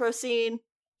our intro scene,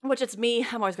 which it's me.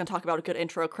 I'm always going to talk about a good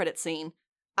intro credit scene.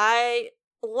 I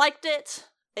liked it.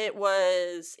 It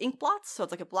was ink blots, so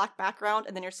it's like a black background,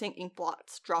 and then you're seeing ink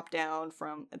blots drop down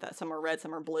from that. Some are red,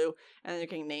 some are blue, and then you're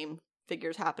getting name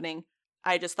figures happening.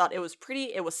 I just thought it was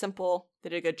pretty, it was simple, they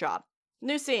did a good job.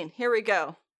 New scene, here we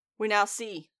go. We now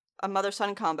see a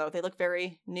mother-son combo. They look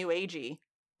very new agey,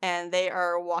 and they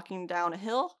are walking down a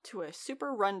hill to a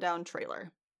super rundown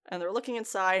trailer. And they're looking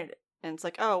inside, and it's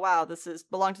like, oh wow, this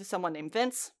belonged to someone named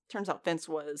Vince. Turns out Vince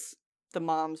was the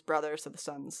mom's brother, so the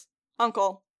son's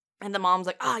uncle. And the mom's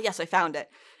like, yes, I found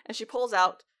it. And she pulls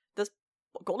out this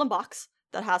golden box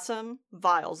that has some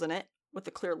vials in it with the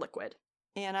clear liquid.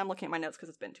 And I'm looking at my notes because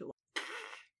it's been too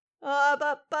long.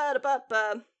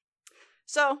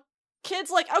 So,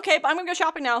 kid's like, okay, but I'm going to go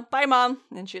shopping now. Bye, Mom.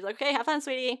 And she's like, okay, have fun,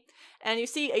 sweetie. And you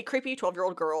see a creepy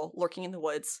 12-year-old girl lurking in the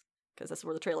woods, because that's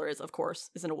where the trailer is, of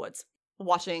course, is in the woods,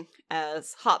 watching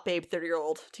as hot babe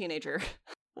 30-year-old teenager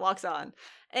walks on.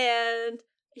 And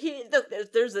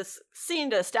there's this scene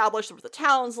to establish what the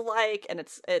town's like, and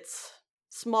it's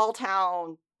small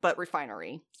town but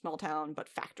refinery, small town but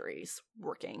factories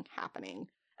happening.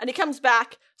 And he comes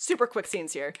back, super quick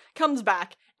scenes here, comes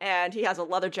back, and he has a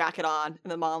leather jacket on,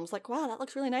 and the mom's like, wow, that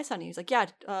looks really nice on you. He's like, yeah,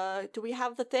 do we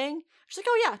have the thing? She's like,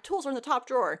 oh yeah, tools are in the top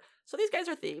drawer. So these guys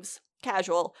are thieves,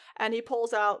 casual, and he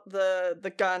pulls out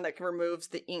the gun that removes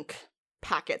the ink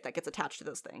packet that gets attached to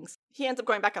those things. He ends up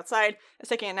going back outside and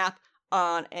taking a nap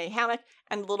on a hammock,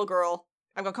 and the little girl,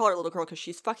 I'm gonna call her a little girl because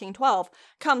she's fucking 12,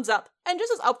 comes up and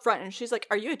just is up front, and she's like,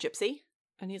 are you a gypsy?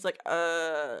 And he's like,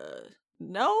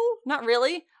 no, not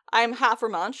really. I'm half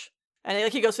Romansh.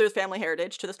 And he goes through his family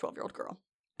heritage to this 12-year-old girl.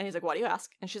 And he's like, why do you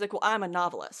ask? And she's like, well, I'm a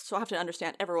novelist, so I have to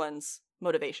understand everyone's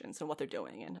motivations and what they're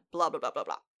doing and blah, blah, blah, blah,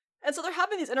 blah. And so they're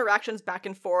having these interactions back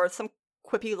and forth, some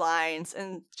quippy lines,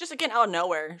 and just again out of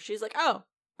nowhere, she's like, oh,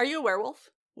 are you a werewolf?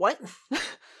 What?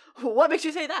 What makes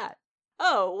you say that?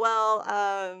 Oh,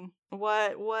 well,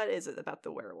 what is it about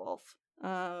the werewolf?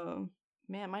 Man,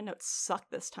 my notes suck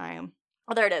this time.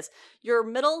 Oh, there it is. Your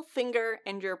middle finger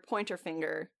and your pointer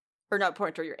finger, or not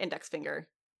pointer, your index finger,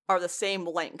 are the same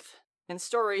length. And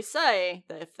stories say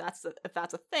that if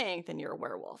that's a thing, then you're a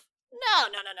werewolf. No.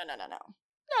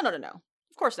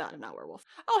 Of course not, I'm not a werewolf.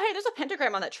 Oh, hey, there's a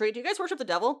pentagram on that tree. Do you guys worship the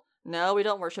devil? No, we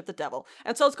don't worship the devil.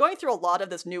 And so it's going through a lot of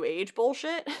this new age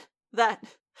bullshit that,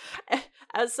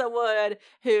 as someone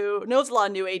who knows a lot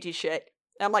of new agey shit,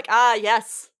 I'm like,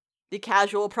 yes, the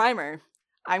casual primer.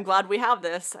 I'm glad we have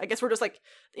this. I guess we're just like,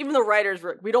 even the writers,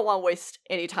 we don't want to waste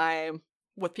any time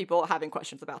with people having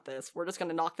questions about this. We're just going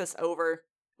to knock this over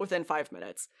within 5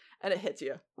 minutes. And it hits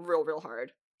you real, real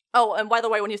hard. Oh, and by the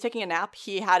way, when he was taking a nap,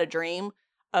 he had a dream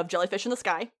of jellyfish in the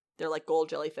sky. They're like gold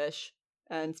jellyfish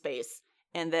in space.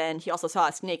 And then he also saw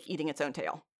a snake eating its own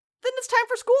tail. Then it's time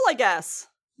for school, I guess.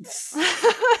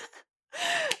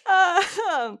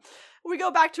 We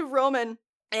go back to Roman,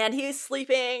 and he's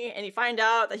sleeping, and you find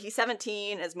out that he's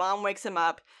 17. His mom wakes him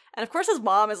up. And of course his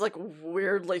mom is like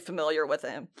weirdly familiar with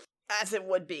him, as it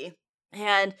would be.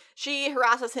 And she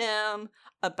harasses him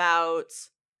about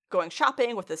going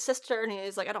shopping with his sister, and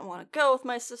he's like, I don't want to go with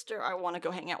my sister, I want to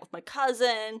go hang out with my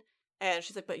cousin. And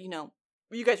she's like, but you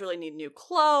guys really need new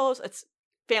clothes. It's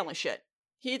family shit.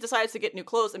 He decides to get new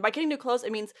clothes, and by getting new clothes,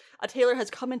 it means a tailor has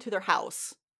come into their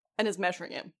house and is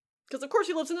measuring him. Because of course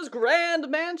he lives in this grand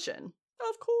mansion.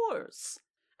 Of course.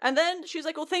 And then she's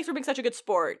like, well, thanks for being such a good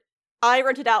sport. I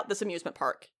rented out this amusement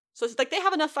park. So it's like they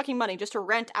have enough fucking money just to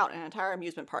rent out an entire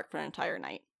amusement park for an entire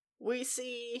night. We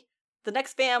see the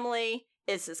next family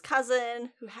is his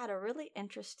cousin, who had a really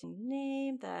interesting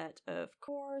name that, of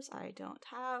course, I don't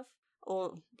have.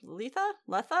 Oh,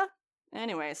 Letha?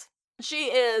 Anyways, she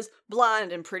is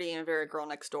blonde and pretty and very girl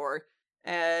next door.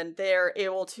 And they're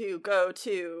able to go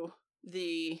to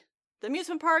the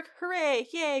amusement park. Hooray!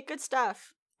 Yay! Good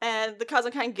stuff. And the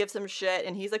cousin kind of gives him shit,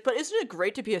 and he's like, but isn't it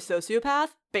great to be a sociopath?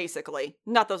 Basically.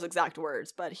 Not those exact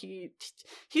words, but he's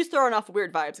throwing off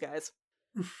weird vibes, guys.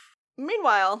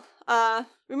 Meanwhile,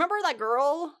 remember that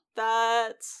girl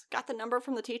that got the number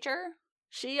from the teacher?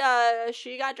 She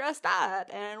got dressed up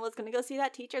and was gonna go see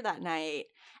that teacher that night,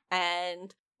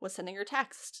 and was sending her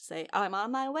text to say, I'm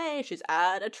on my way. She's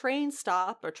at a train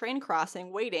stop or train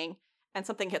crossing waiting, and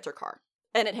something hits her car.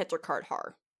 And it hits her car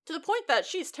hard. To the point that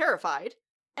she's terrified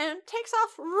and takes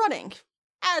off running,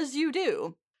 as you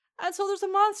do. And so there's a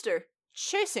monster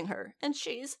chasing her, and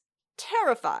she's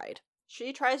terrified.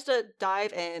 She tries to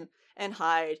dive in and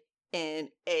hide in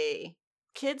a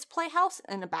kid's playhouse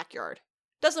in a backyard.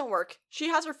 Doesn't work. She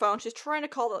has her phone. She's trying to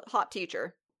call the hot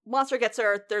teacher. Monster gets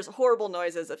her. There's horrible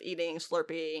noises of eating,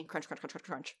 slurpee, crunch, crunch, crunch, crunch,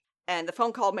 crunch. And the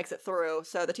phone call makes it through,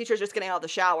 so the teacher's just getting out of the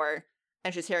shower,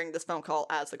 and she's hearing this phone call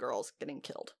as the girl's getting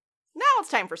killed. Now it's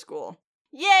time for school.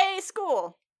 Yay,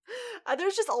 school!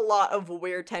 There's just a lot of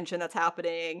weird tension that's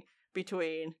happening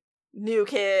between new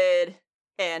kid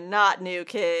and not new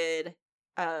kid.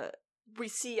 We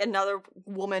see another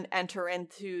woman enter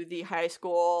into the high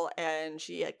school, and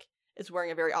she is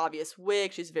wearing a very obvious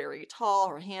wig. She's very tall,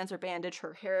 her hands are bandaged,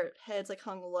 her head's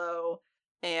hung low,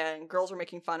 and girls are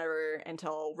making fun of her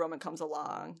until Roman comes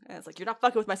along, and it's like, you're not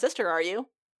fucking with my sister, are you?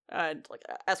 And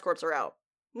escorts her out.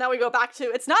 Now we go back to,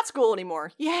 it's not school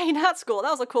anymore. Yay, not school.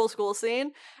 That was a cool school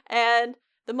scene. And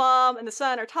the mom and the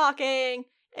son are talking,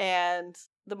 and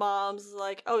the mom's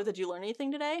like, oh, did you learn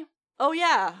anything today? Oh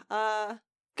yeah,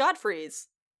 Godfrey's.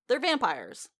 They're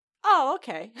vampires. Oh,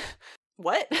 okay.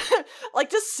 What?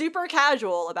 Just super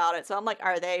casual about it. So I'm like,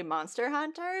 are they monster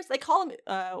hunters? They call them,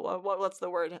 what's the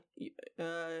word?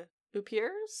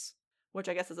 Upirs? Which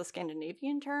I guess is a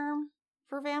Scandinavian term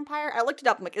for vampire. I looked it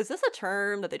up. I'm like, is this a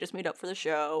term that they just made up for the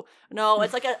show? No,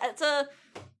 it's it's a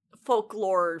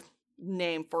folklore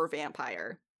name for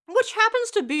vampire, which happens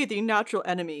to be the natural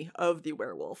enemy of the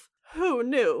werewolf. Who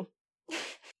knew?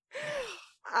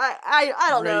 I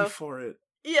don't know. Ready for it.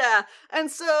 Yeah, and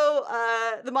so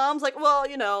the mom's like, well,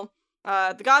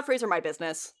 the Godfreys are my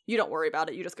business. You don't worry about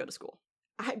it. You just go to school.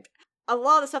 A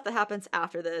lot of the stuff that happens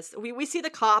after this, we see the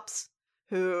cops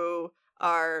who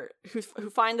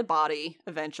find the body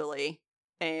eventually,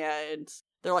 and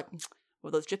they're like,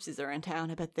 well, those gypsies are in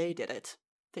town. I bet they did it.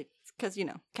 Because,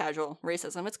 casual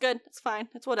racism. It's good. It's fine.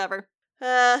 It's whatever.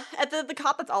 And the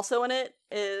cop that's also in it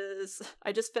is,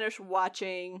 I just finished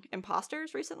watching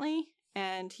Imposters recently,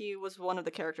 and he was one of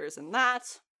the characters in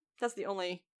that. That's the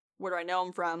only where do I know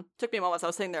him from. Took me a moment as I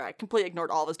was sitting there. I completely ignored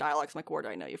all of his dialogues. I'm like, where do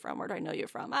I know you from? Where do I know you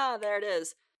from? Ah, there it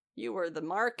is. You were the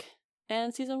Mark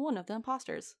in season 1 of The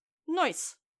Imposters.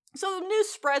 Nice. So the news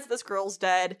spreads this girl's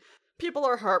dead. People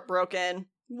are heartbroken.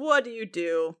 What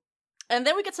do? And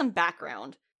then we get some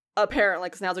background. Apparently,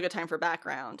 because now's a good time for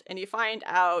background. And you find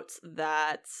out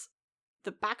that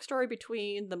the backstory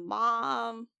between the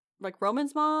mom, like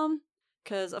Roman's mom,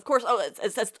 because, of course,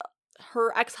 it says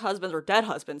her ex-husband's, or dead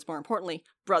husband's, more importantly,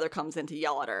 brother comes in to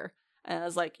yell at her. And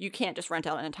is like, you can't just rent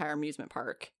out an entire amusement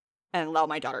park and allow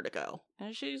my daughter to go.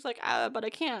 And she's like, but I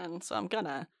can, so I'm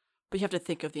gonna. But you have to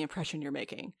think of the impression you're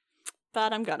making.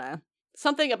 But I'm gonna.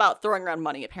 Something about throwing around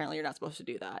money, apparently you're not supposed to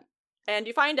do that. And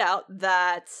you find out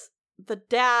that the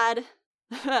dad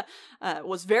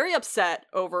was very upset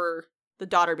over the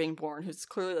daughter being born, who's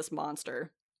clearly this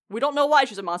monster. We don't know why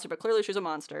she's a monster, but clearly she's a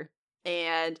monster.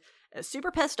 And is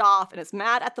super pissed off and is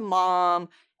mad at the mom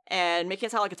and making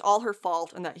it sound like it's all her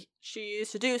fault and that she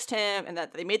seduced him and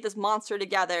that they made this monster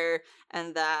together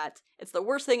and that it's the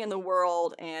worst thing in the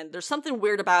world and there's something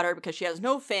weird about her because she has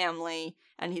no family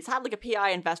and he's had like a PI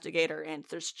investigator and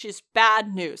she's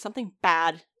bad news. Something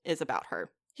bad is about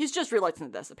her. He's just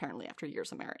realizing this, apparently, after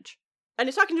years of marriage. And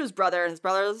he's talking to his brother, and his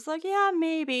brother's like, yeah,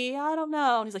 maybe, I don't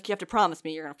know. And he's like, you have to promise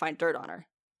me you're gonna find dirt on her.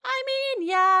 I mean,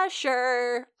 yeah,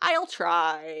 sure, I'll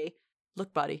try.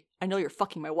 Look, buddy, I know you're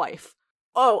fucking my wife.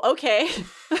 Oh, okay.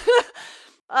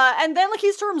 And then,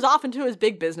 he storms off into his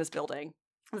big business building.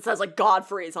 It says,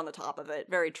 Godfrey's on the top of it.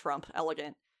 Very Trump,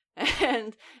 elegant.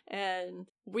 And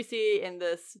we see in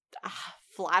this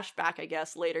flashback, I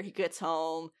guess, later, he gets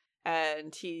home,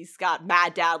 and he's got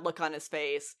mad dad look on his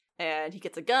face, and he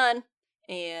gets a gun,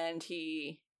 and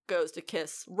he goes to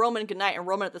kiss Roman goodnight, and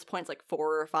Roman at this point is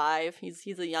 4 or 5. He's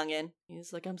a youngin'.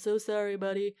 He's like, I'm so sorry,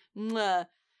 buddy. Mwah.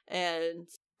 And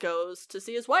goes to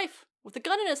see his wife with a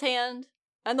gun in his hand,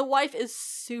 and the wife is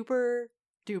super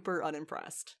duper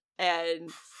unimpressed. And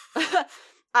did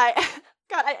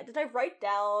I write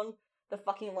down the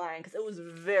fucking line? Because it was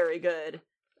very good.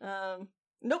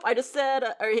 Nope, I just said,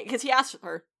 because he asked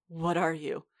her, what are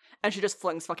you? And she just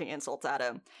flings fucking insults at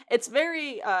him. It's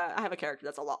very, I have a character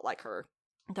that's a lot like her.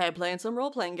 I play in some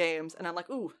role-playing games, and I'm like,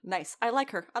 ooh, nice, I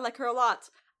like her a lot.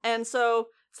 And so,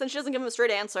 since she doesn't give him a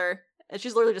straight answer, and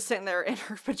she's literally just sitting there in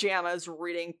her pajamas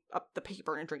reading up the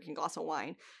paper and drinking a glass of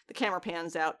wine, the camera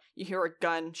pans out, you hear a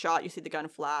gunshot, you see the gun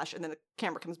flash, and then the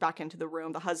camera comes back into the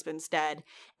room, the husband's dead,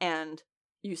 and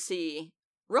you see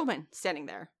Roman standing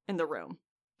there in the room.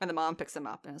 And the mom picks him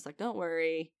up, and it's like, don't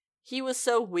worry, he was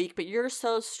so weak, but you're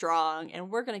so strong, and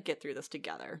we're gonna get through this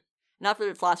together. And after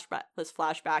this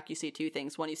flashback, you see two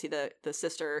things. One, you see the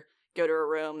sister go to her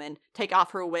room and take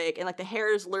off her wig, and the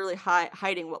hair is literally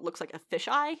hiding what looks like a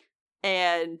fisheye.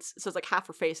 And so it's half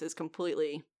her face is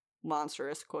completely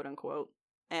monstrous, quote unquote.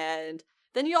 And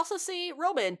then you also see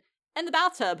Roman in the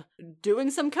bathtub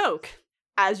doing some coke,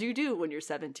 as you do when you're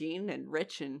 17 and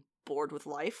rich and bored with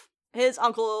life. His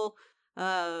uncle,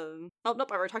 oh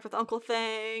nope, I already talked about the uncle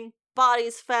thing.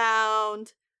 Body's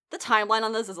found. The timeline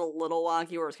on this is a little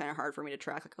wonky, where it's kind of hard for me to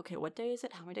track. Okay, what day is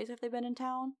it? How many days have they been in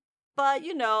town? But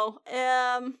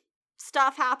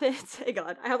stuff happens. Hey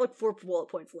God, I have 4 bullet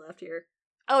points left here.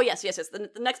 Oh, yes. The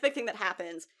next big thing that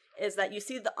happens is that you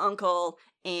see the uncle,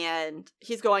 and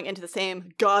he's going into the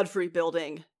same Godfrey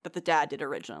building that the dad did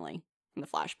originally in the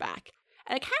flashback.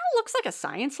 And it kind of looks like a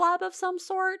science lab of some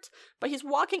sort, but he's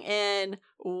walking in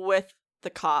with the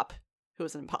cop, who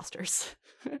was in Imposters.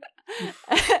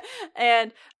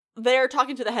 And they're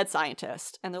talking to the head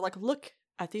scientist, and they're like, look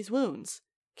at these wounds.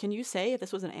 Can you say if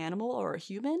this was an animal or a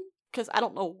human? Because I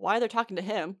don't know why they're talking to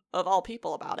him, of all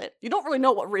people, about it. You don't really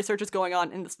know what research is going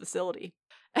on in this facility.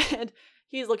 And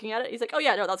he's looking at it, he's like, oh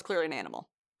yeah, no, that's clearly an animal.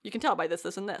 You can tell by this,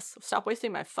 this, and this. Stop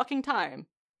wasting my fucking time.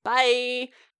 Bye!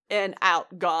 And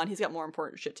out, gone. He's got more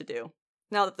important shit to do.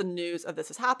 Now that the news of this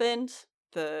has happened,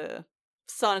 the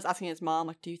son is asking his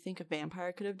mom, do you think a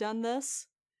vampire could have done this?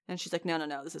 And she's like, no,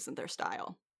 this isn't their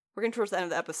style. We're getting towards the end of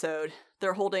the episode.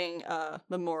 They're holding a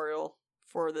memorial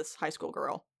for this high school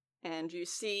girl. And you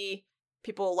see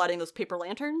people lighting those paper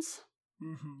lanterns,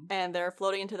 and they're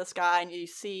floating into the sky, and you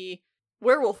see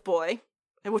werewolf boy,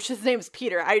 which his name is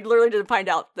Peter. I literally didn't find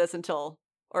out this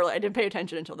I didn't pay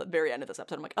attention until the very end of this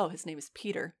episode. I'm like, oh, his name is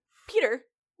Peter. Peter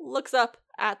looks up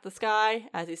at the sky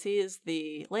as he sees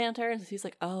the lanterns. He's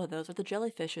like, oh, those are the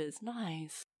jellyfishes.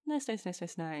 Nice.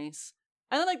 Nice.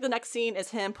 And then, like, the next scene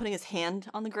is him putting his hand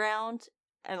on the ground,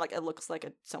 and, like, it looks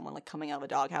like someone, like, coming out of a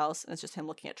doghouse, and it's just him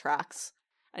looking at tracks.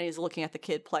 And he's looking at the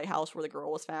kid playhouse where the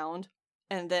girl was found.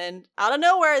 And then, out of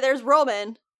nowhere, there's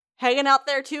Roman hanging out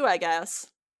there, too, I guess.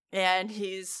 And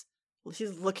he's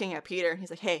looking at Peter, and he's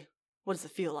like, hey, what does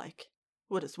it feel like?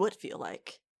 What does what feel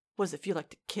like? What does it feel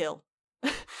like to kill?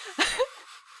 End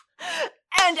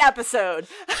episode.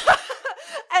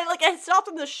 And, like, I stopped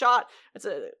in the shot.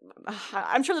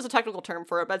 I'm sure there's a technical term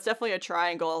for it, but it's definitely a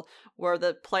triangle where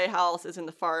the playhouse is in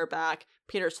the far back,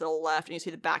 Peter's to the left, and you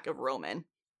see the back of Roman.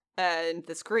 And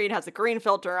the screen has a green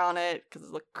filter on it, because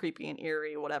it looks creepy and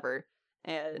eerie, whatever.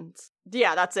 And,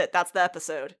 yeah, that's it. That's the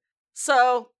episode.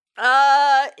 So,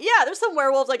 yeah, there's some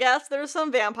werewolves, I guess. There's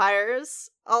some vampires.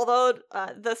 Although,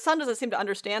 the son doesn't seem to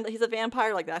understand that he's a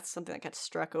vampire. Like, that's something that gets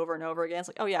struck over and over again. It's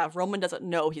like, oh yeah, Roman doesn't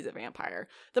know he's a vampire.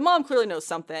 The mom clearly knows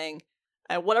something.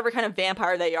 And whatever kind of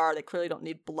vampire they are, they clearly don't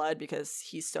need blood because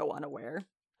he's so unaware.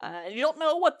 You don't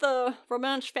know what the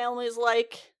Romansh family is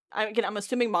like. I'm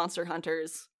assuming monster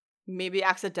hunters. Maybe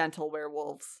accidental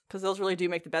werewolves. Because those really do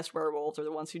make the best werewolves, or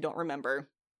the ones who don't remember.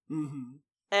 Mm-hmm.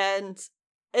 And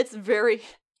it's very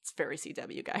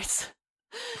CW, guys.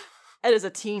 It is a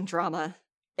teen drama.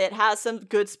 It has some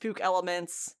good spook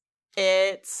elements.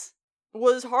 It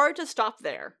was hard to stop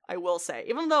there, I will say.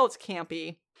 Even though it's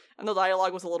campy, and the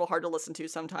dialogue was a little hard to listen to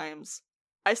sometimes,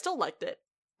 I still liked it.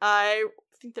 I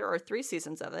think there are 3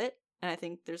 seasons of it, and I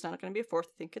think there's not going to be a 4th.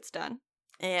 I think it's done.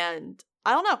 And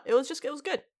I don't know. It was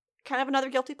good. Kind of another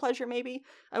guilty pleasure, maybe.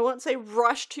 I wouldn't say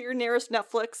rush to your nearest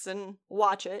Netflix and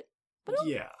watch it. But it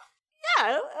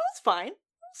was fine. It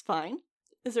was fine.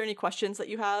 Is there any questions that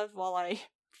you have while I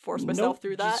force myself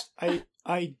through that?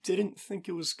 I didn't think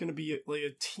it was going to be like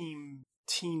a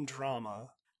teen drama.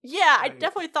 Yeah, I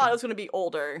definitely thought it was going to be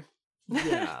older.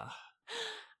 Yeah.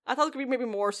 I thought it was going to be maybe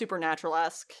more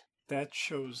Supernatural-esque. That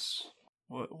show's,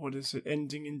 what is it,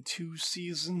 ending in 2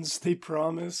 seasons, they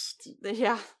promised?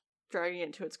 Yeah, dragging it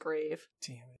into its grave.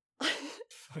 Damn it.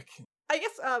 Fucking. I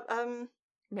guess,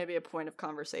 maybe a point of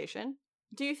conversation.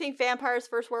 Do you think Vampires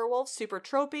vs. Werewolves super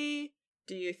tropey?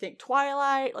 Do you think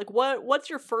Twilight? Like, what's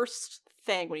your first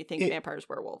thing when you think Vampires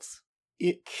Werewolves?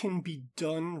 It can be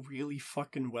done really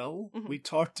fucking well. Mm-hmm. We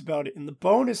talked about it in the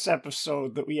bonus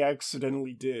episode that we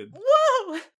accidentally did.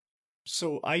 Whoa!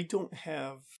 So I don't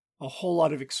have a whole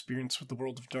lot of experience with the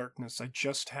World of Darkness. I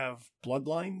just have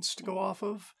bloodlines to go off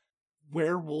of.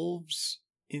 Werewolves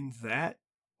in that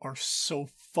are so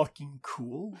fucking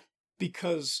cool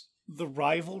because the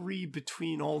rivalry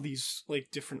between all these, like,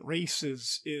 different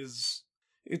races is...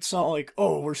 It's not like,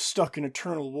 oh, we're stuck in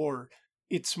eternal war.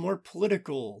 It's more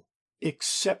political,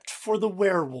 except for the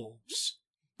werewolves.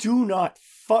 Do not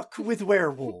fuck with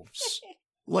werewolves.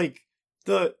 Like,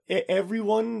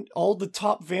 everyone, all the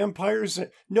top vampires,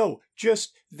 no,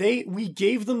 just, we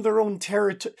gave them their own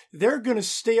territory. They're gonna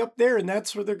stay up there, and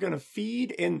that's where they're gonna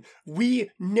feed, and we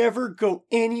never go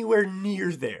anywhere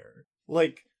near there.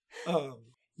 Like,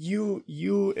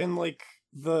 you and, like,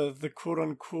 the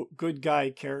quote-unquote good guy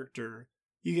character,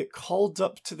 you get called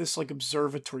up to this, like,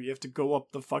 observatory. You have to go up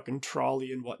the fucking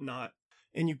trolley and whatnot.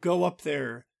 And you go up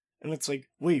there, and it's like,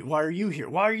 wait, why are you here?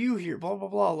 Why are you here? Blah, blah,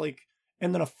 blah. Like,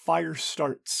 and then a fire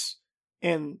starts.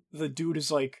 And the dude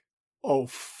is like, oh,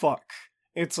 fuck.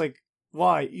 It's like,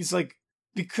 why? He's like,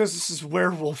 because this is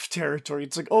werewolf territory.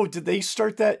 It's like, oh, did they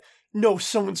start that? No,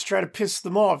 someone's trying to piss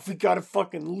them off. We gotta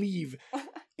fucking leave.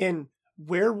 And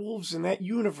werewolves in that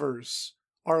universe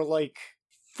are, like,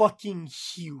 fucking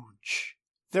huge.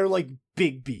 They're like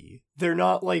Bigby. They're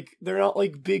not like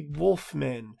big wolf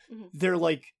men. Mm-hmm. They're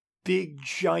like big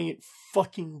giant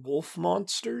fucking wolf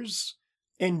monsters.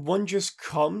 And one just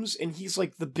comes and he's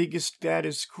like the biggest,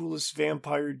 baddest, coolest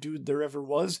vampire dude there ever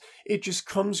was. It just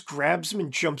comes, grabs him,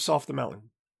 and jumps off the mountain.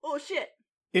 Oh shit.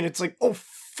 And it's like, oh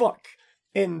fuck.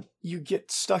 And you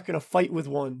get stuck in a fight with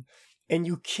one and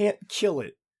you can't kill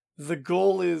it. The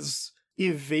goal is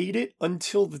evade it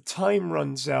until the time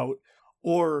runs out,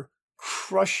 or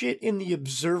crush it in the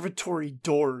observatory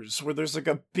doors where there's like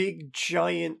a big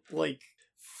giant, like,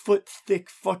 foot-thick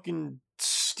fucking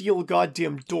steel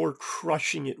goddamn door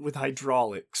crushing it with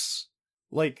hydraulics.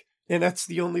 Like, and that's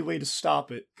the only way to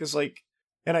stop it. Because, like,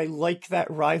 and I like that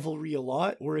rivalry a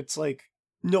lot where it's like,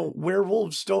 no,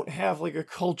 werewolves don't have, like, a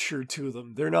culture to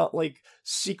them. They're not, like,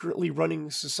 secretly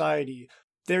running society.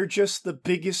 They're just the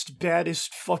biggest,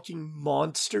 baddest fucking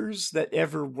monsters that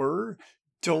ever were,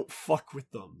 don't fuck with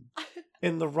them.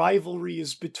 And the rivalry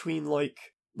is between like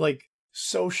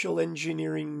social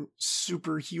engineering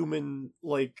superhuman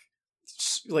like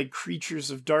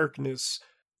creatures of darkness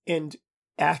and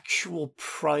actual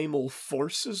primal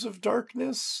forces of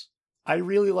darkness. I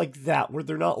really like that, where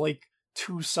they're not like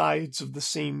two sides of the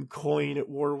same coin at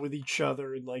war with each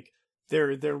other, and like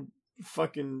they're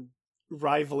fucking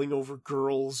rivaling over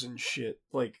girls and shit.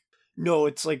 Like, no,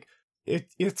 it's like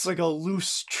it's like a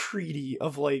loose treaty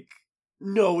of like,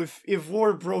 no, if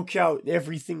war broke out,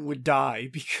 everything would die,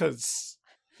 because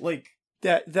like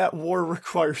that war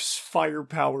requires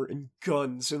firepower and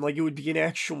guns, and like it would be an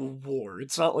actual war.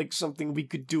 It's not like something we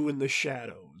could do in the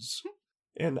shadows.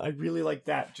 And I really like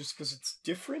that just because it's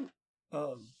different.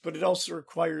 But it also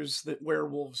requires that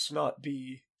werewolves not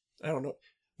be, I don't know.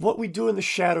 What We Do in the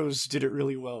Shadows did it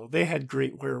really well. They had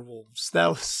great werewolves. That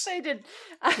was... They did.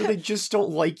 They just don't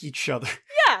like each other.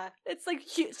 Yeah, it's like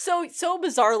so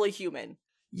bizarrely human.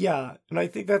 Yeah, and I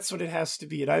think that's what it has to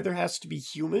be. It either has to be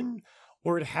human,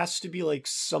 or it has to be like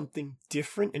something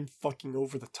different and fucking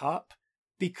over the top.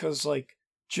 Because like,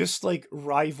 just like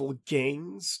rival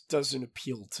gangs doesn't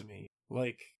appeal to me.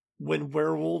 Like, when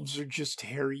werewolves are just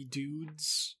hairy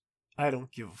dudes, I don't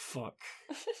give a fuck.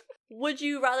 Would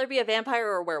you rather be a vampire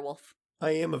or a werewolf?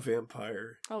 I am a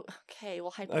vampire. Oh, okay.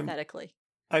 Well, hypothetically.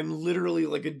 I'm literally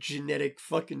like a genetic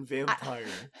fucking vampire.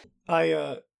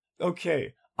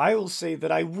 Okay, I will say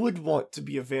that I would want to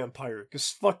be a vampire, because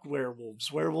fuck werewolves.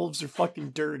 Werewolves are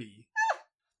fucking dirty.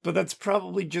 But that's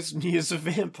probably just me as a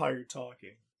vampire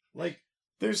talking. Like,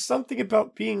 there's something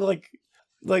about being like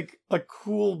a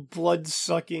cool,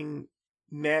 blood-sucking,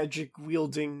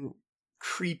 magic-wielding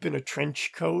creep in a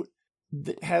trench coat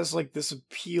that has, like, this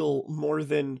appeal more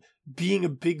than being a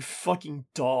big fucking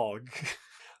dog.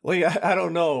 Like, I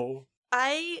don't know.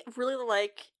 I really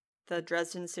like the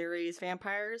Dresden series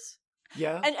vampires.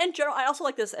 Yeah? And in general, I also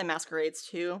like this in Masquerades,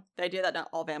 too. The idea that not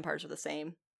all vampires are the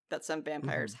same. That some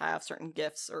vampires have certain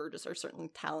gifts or just are certainly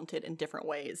talented in different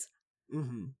ways.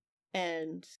 Mm-hmm.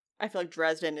 And I feel like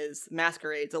Dresden is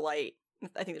Masquerade's light.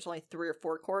 I think there's only 3 or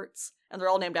 4 courts, and they're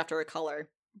all named after a color.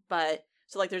 But,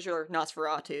 so like there's your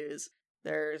Nosferatus,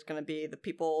 there's gonna be the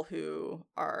people who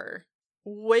are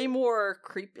way more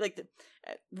creepy, like,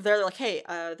 they're like, hey,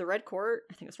 the Red Court,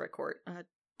 I think it's Red Court,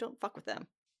 don't fuck with them.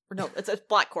 Or no, it's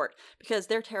Black Court, because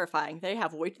they're terrifying.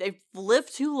 They've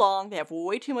lived too long, they have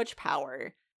way too much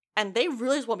power, and they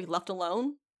really just want to be left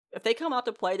alone. If they come out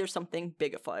to play, there's something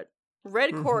big afoot.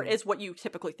 Red Court is what you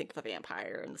typically think of a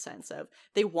vampire, in the sense of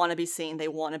they want to be seen, they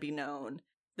want to be known,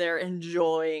 they're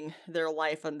enjoying their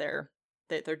life, and they're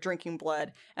drinking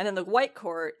blood. And then the White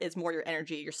Court is more your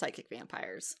energy, your psychic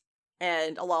vampires.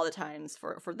 And a lot of the times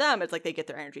for them, it's like they get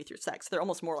their energy through sex. They're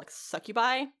almost more like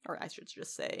succubi, or I should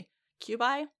just say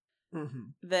cubi,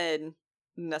 than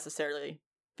necessarily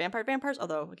vampires.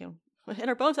 Although, again, in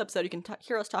our bonus episode, you can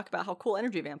hear us talk about how cool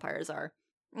energy vampires are.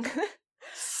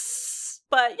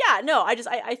 But yeah, no,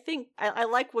 I think I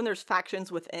like when there's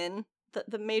factions within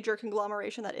the major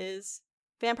conglomeration that is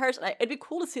vampires. And it'd be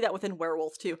cool to see that within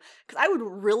werewolves too, because I would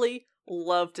really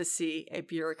love to see a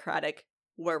bureaucratic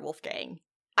werewolf gang.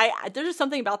 There's just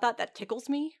something about that tickles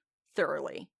me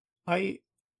thoroughly.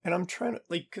 I'm trying to,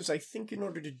 like, because I think in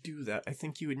order to do that, I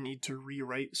think you would need to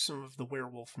rewrite some of the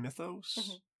werewolf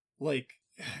mythos. Like,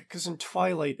 because in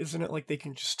Twilight, isn't it like they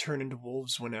can just turn into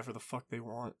wolves whenever the fuck they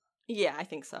want? Yeah, I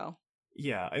think so.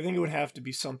 Yeah, I think it would have to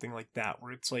be something like that,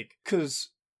 where it's like, because,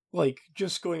 like,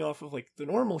 just going off of, like, the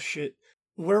normal shit,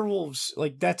 werewolves,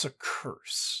 like, that's a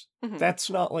curse. That's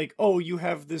not like, oh, you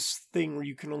have this thing where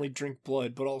you can only drink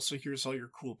blood, but also here's all your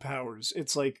cool powers.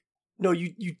 It's like, no,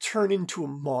 you turn into a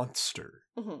monster.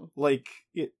 Like,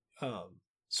 it,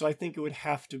 so I think it would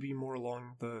have to be more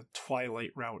along the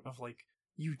Twilight route of, like,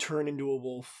 you turn into a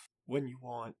wolf when you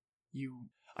want.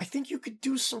 I think you could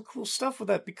do some cool stuff with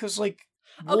that, because, like,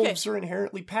 wolves are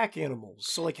inherently pack animals,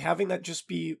 so, like, having that just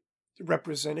be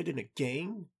represented in a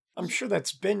gang, I'm sure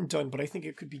that's been done, but I think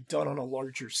it could be done on a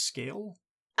larger scale.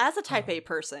 As a type A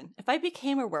person, if I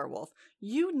became a werewolf,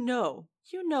 you know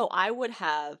I would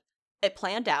have it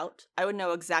planned out. I would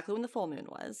know exactly when the full moon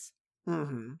was.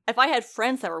 If I had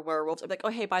friends that were werewolves, I'd be like, oh,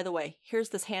 hey, by the way, here's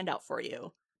this handout for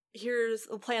you. Here's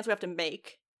the plans we have to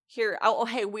make. Here,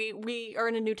 hey, we are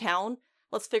in a new town.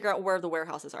 Let's figure out where the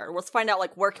warehouses are. Let's find out,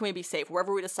 like, where can we be safe?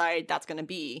 Wherever we decide that's going to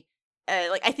be.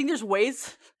 Like, I think there's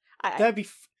ways. That'd be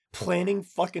planning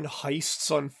fucking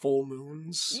heists on full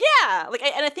moons. Yeah!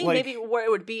 And I think maybe what it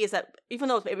would be is that, even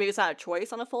though maybe it's not a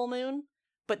choice on a full moon,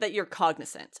 but that you're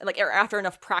cognizant. Like, after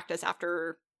enough practice,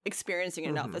 after experiencing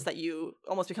enough is that you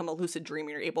almost become a lucid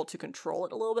dreamer. You're able to control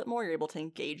it a little bit more. You're able to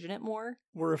engage in it more.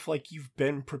 Where if, like, you've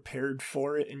been prepared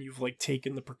for it and you've, like,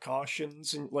 taken the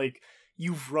precautions and, like,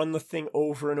 you've run the thing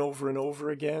over and over and over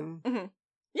again. Mm-hmm.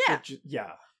 Yeah. Yeah.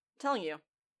 I'm telling you.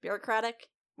 Bureaucratic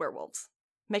werewolves.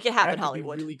 Make it happen, That'd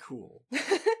Hollywood. Be really cool.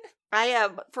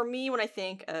 For me, when I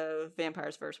think of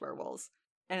vampires versus werewolves,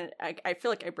 and I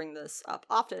feel like I bring this up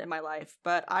often in my life,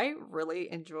 but I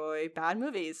really enjoy bad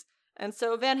movies. And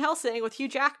so Van Helsing with Hugh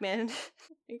Jackman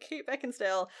and Kate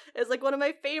Beckinsale is like one of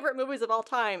my favorite movies of all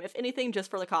time, if anything just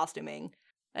for the costuming.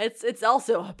 It's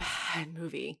also a bad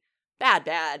movie. Bad.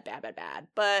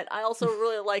 But I also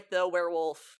really like the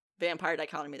werewolf vampire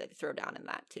dichotomy that they throw down in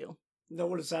that too. No,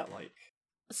 what is that like?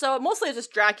 So mostly it's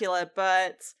just Dracula,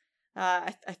 but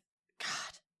I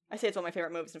say it's one of my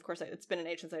favorite movies, and of course it's been an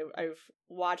age since I've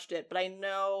watched it, but I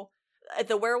know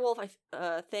the werewolf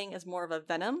thing is more of a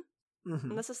venom.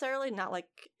 Mm-hmm. Necessarily, not like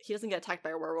he doesn't get attacked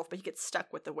by a werewolf, but he gets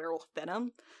stuck with the werewolf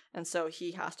venom, and so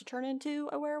he has to turn into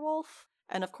a werewolf.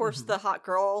 And of course, the hot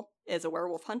girl is a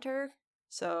werewolf hunter,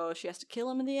 so she has to kill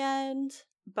him in the end.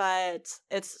 But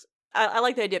I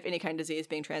like the idea of any kind of disease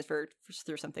being transferred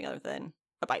through something other than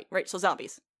a bite, right? So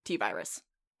zombies, T-virus.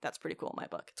 That's pretty cool in my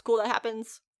book. It's cool that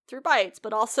happens through bites,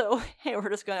 but also, hey, we're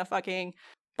just gonna fucking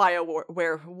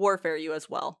warfare you as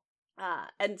well.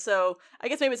 And so I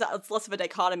guess maybe it's less of a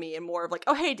dichotomy and more of like,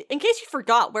 oh hey, in case you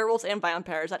forgot, werewolves and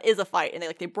vampires, that is a fight, and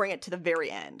they bring it to the very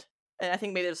end. And I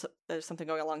think maybe there's something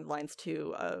going along the lines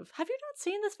too of, have you not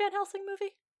seen this Van Helsing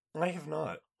movie? I have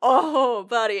not. Oh,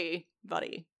 buddy,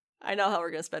 I know how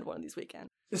we're gonna spend one of these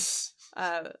weekends.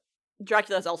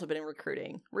 Dracula's also been in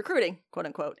recruiting, quote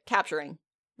unquote, capturing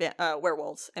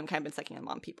werewolves, and kind of been sucking them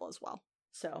on people as well.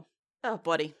 So. Oh,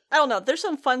 buddy. I don't know. There's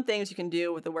some fun things you can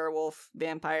do with the werewolf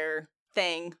vampire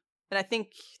thing. And I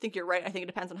think you're right. I think it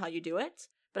depends on how you do it.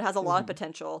 But it has a lot of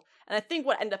potential. And I think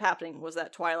what ended up happening was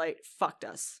that Twilight fucked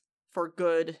us for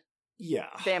good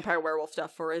vampire werewolf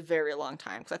stuff for a very long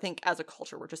time. Because I think as a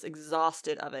culture, we're just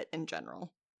exhausted of it in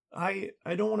general. I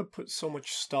don't want to put so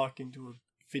much stock into a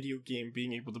video game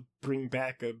being able to bring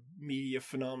back a media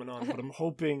phenomenon, but I'm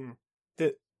hoping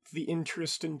that the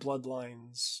interest in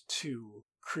Bloodlines 2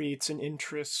 creates an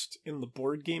interest in the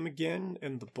board game again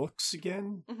and the books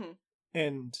again,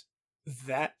 and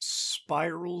that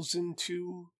spirals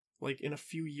into, like, in a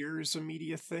few years, a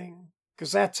media thing.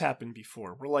 Because that's happened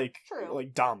before. We're like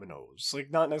dominoes.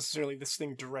 Like, not necessarily this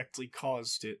thing directly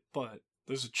caused it, but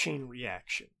there's a chain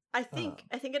reaction. I think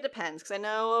it depends, because I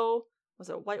know, was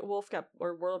it White Wolf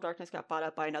or World of Darkness got bought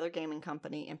up by another gaming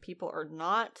company, and people are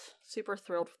not super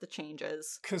thrilled with the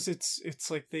changes. Because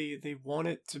it's like they want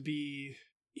it to be...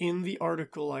 In the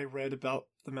article I read about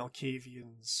the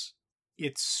Malkavians,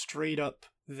 it's straight up,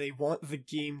 they want the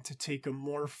game to take a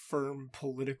more firm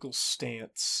political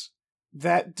stance.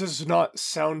 That does not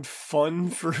sound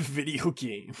fun for a video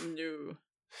game. No.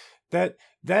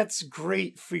 That's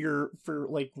great for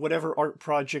like whatever art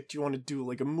project you want to do,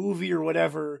 like a movie or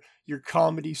whatever, your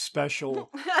comedy special.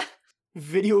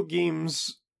 Video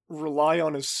games rely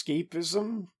on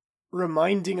escapism,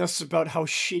 reminding us about how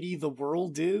shitty the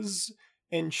world is,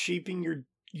 and shaping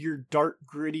your dark,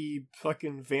 gritty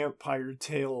fucking vampire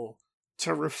tale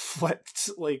to reflect,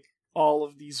 like, all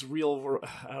of these real world...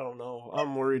 I don't know.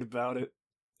 I'm worried about it.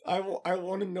 I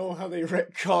want to know how they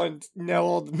retconned now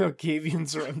all the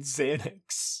Malkavians are on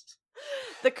Xanax.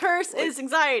 The curse is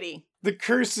anxiety. The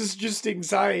curse is just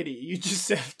anxiety. You just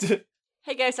have to...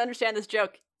 Hey guys, understand this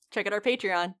joke. Check out our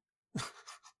Patreon.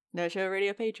 No Show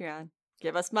Radio Patreon.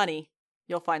 Give us money.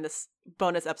 You'll find this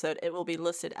bonus episode. It will be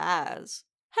listed as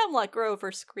Hemlock Grove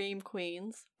or Scream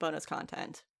Queens bonus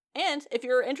content. And if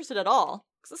you're interested at all,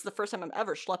 because this is the first time I'm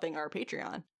ever schlepping our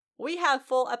Patreon, we have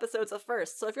full episodes of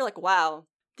first. So if you're like, wow,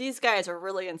 these guys are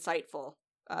really insightful,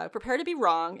 prepare to be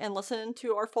wrong and listen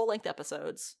to our full-length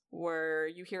episodes where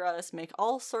you hear us make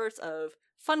all sorts of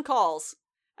fun calls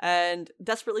and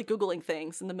desperately Googling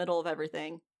things in the middle of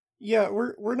everything. Yeah,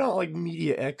 we're not like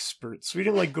media experts. We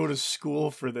didn't like go to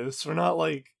school for this. We're not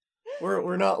like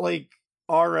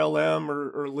RLM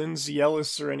or Lindsay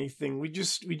Ellis or anything. We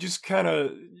just kind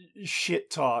of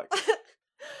shit talk.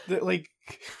 Like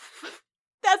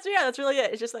that's really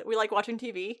it. It's just that we like watching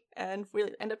TV and we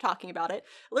end up talking about it.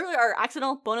 Literally, our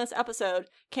accidental bonus episode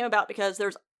came about because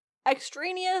there's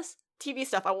extraneous TV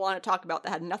stuff I want to talk about that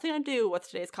had nothing to do with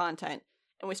today's content,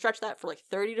 and we stretched that for like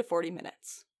 30 to 40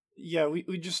 minutes. Yeah,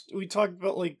 we talked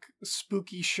about like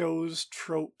spooky shows,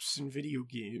 tropes, and video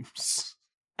games.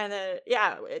 And then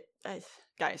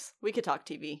guys, we could talk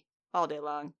TV all day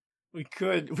long.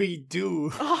 We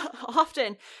do.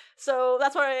 Often. So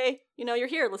that's why, you're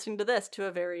here listening to this, to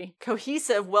a very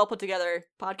cohesive, well put together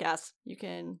podcast. You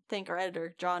can thank our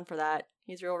editor, John, for that.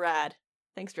 He's real rad.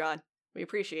 Thanks, John. We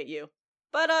appreciate you.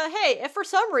 But hey, if for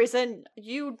some reason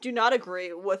you do not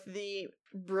agree with the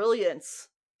brilliance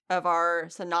of our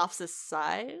synopsises?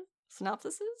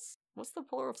 What's the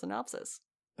plural of synopsis?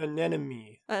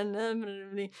 Anemone.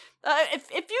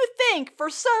 If you think for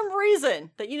some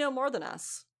reason that you know more than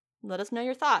us, let us know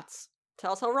your thoughts.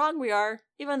 Tell us how wrong we are,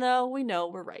 even though we know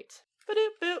we're right.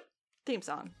 Ba-doop boop. Theme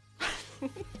song.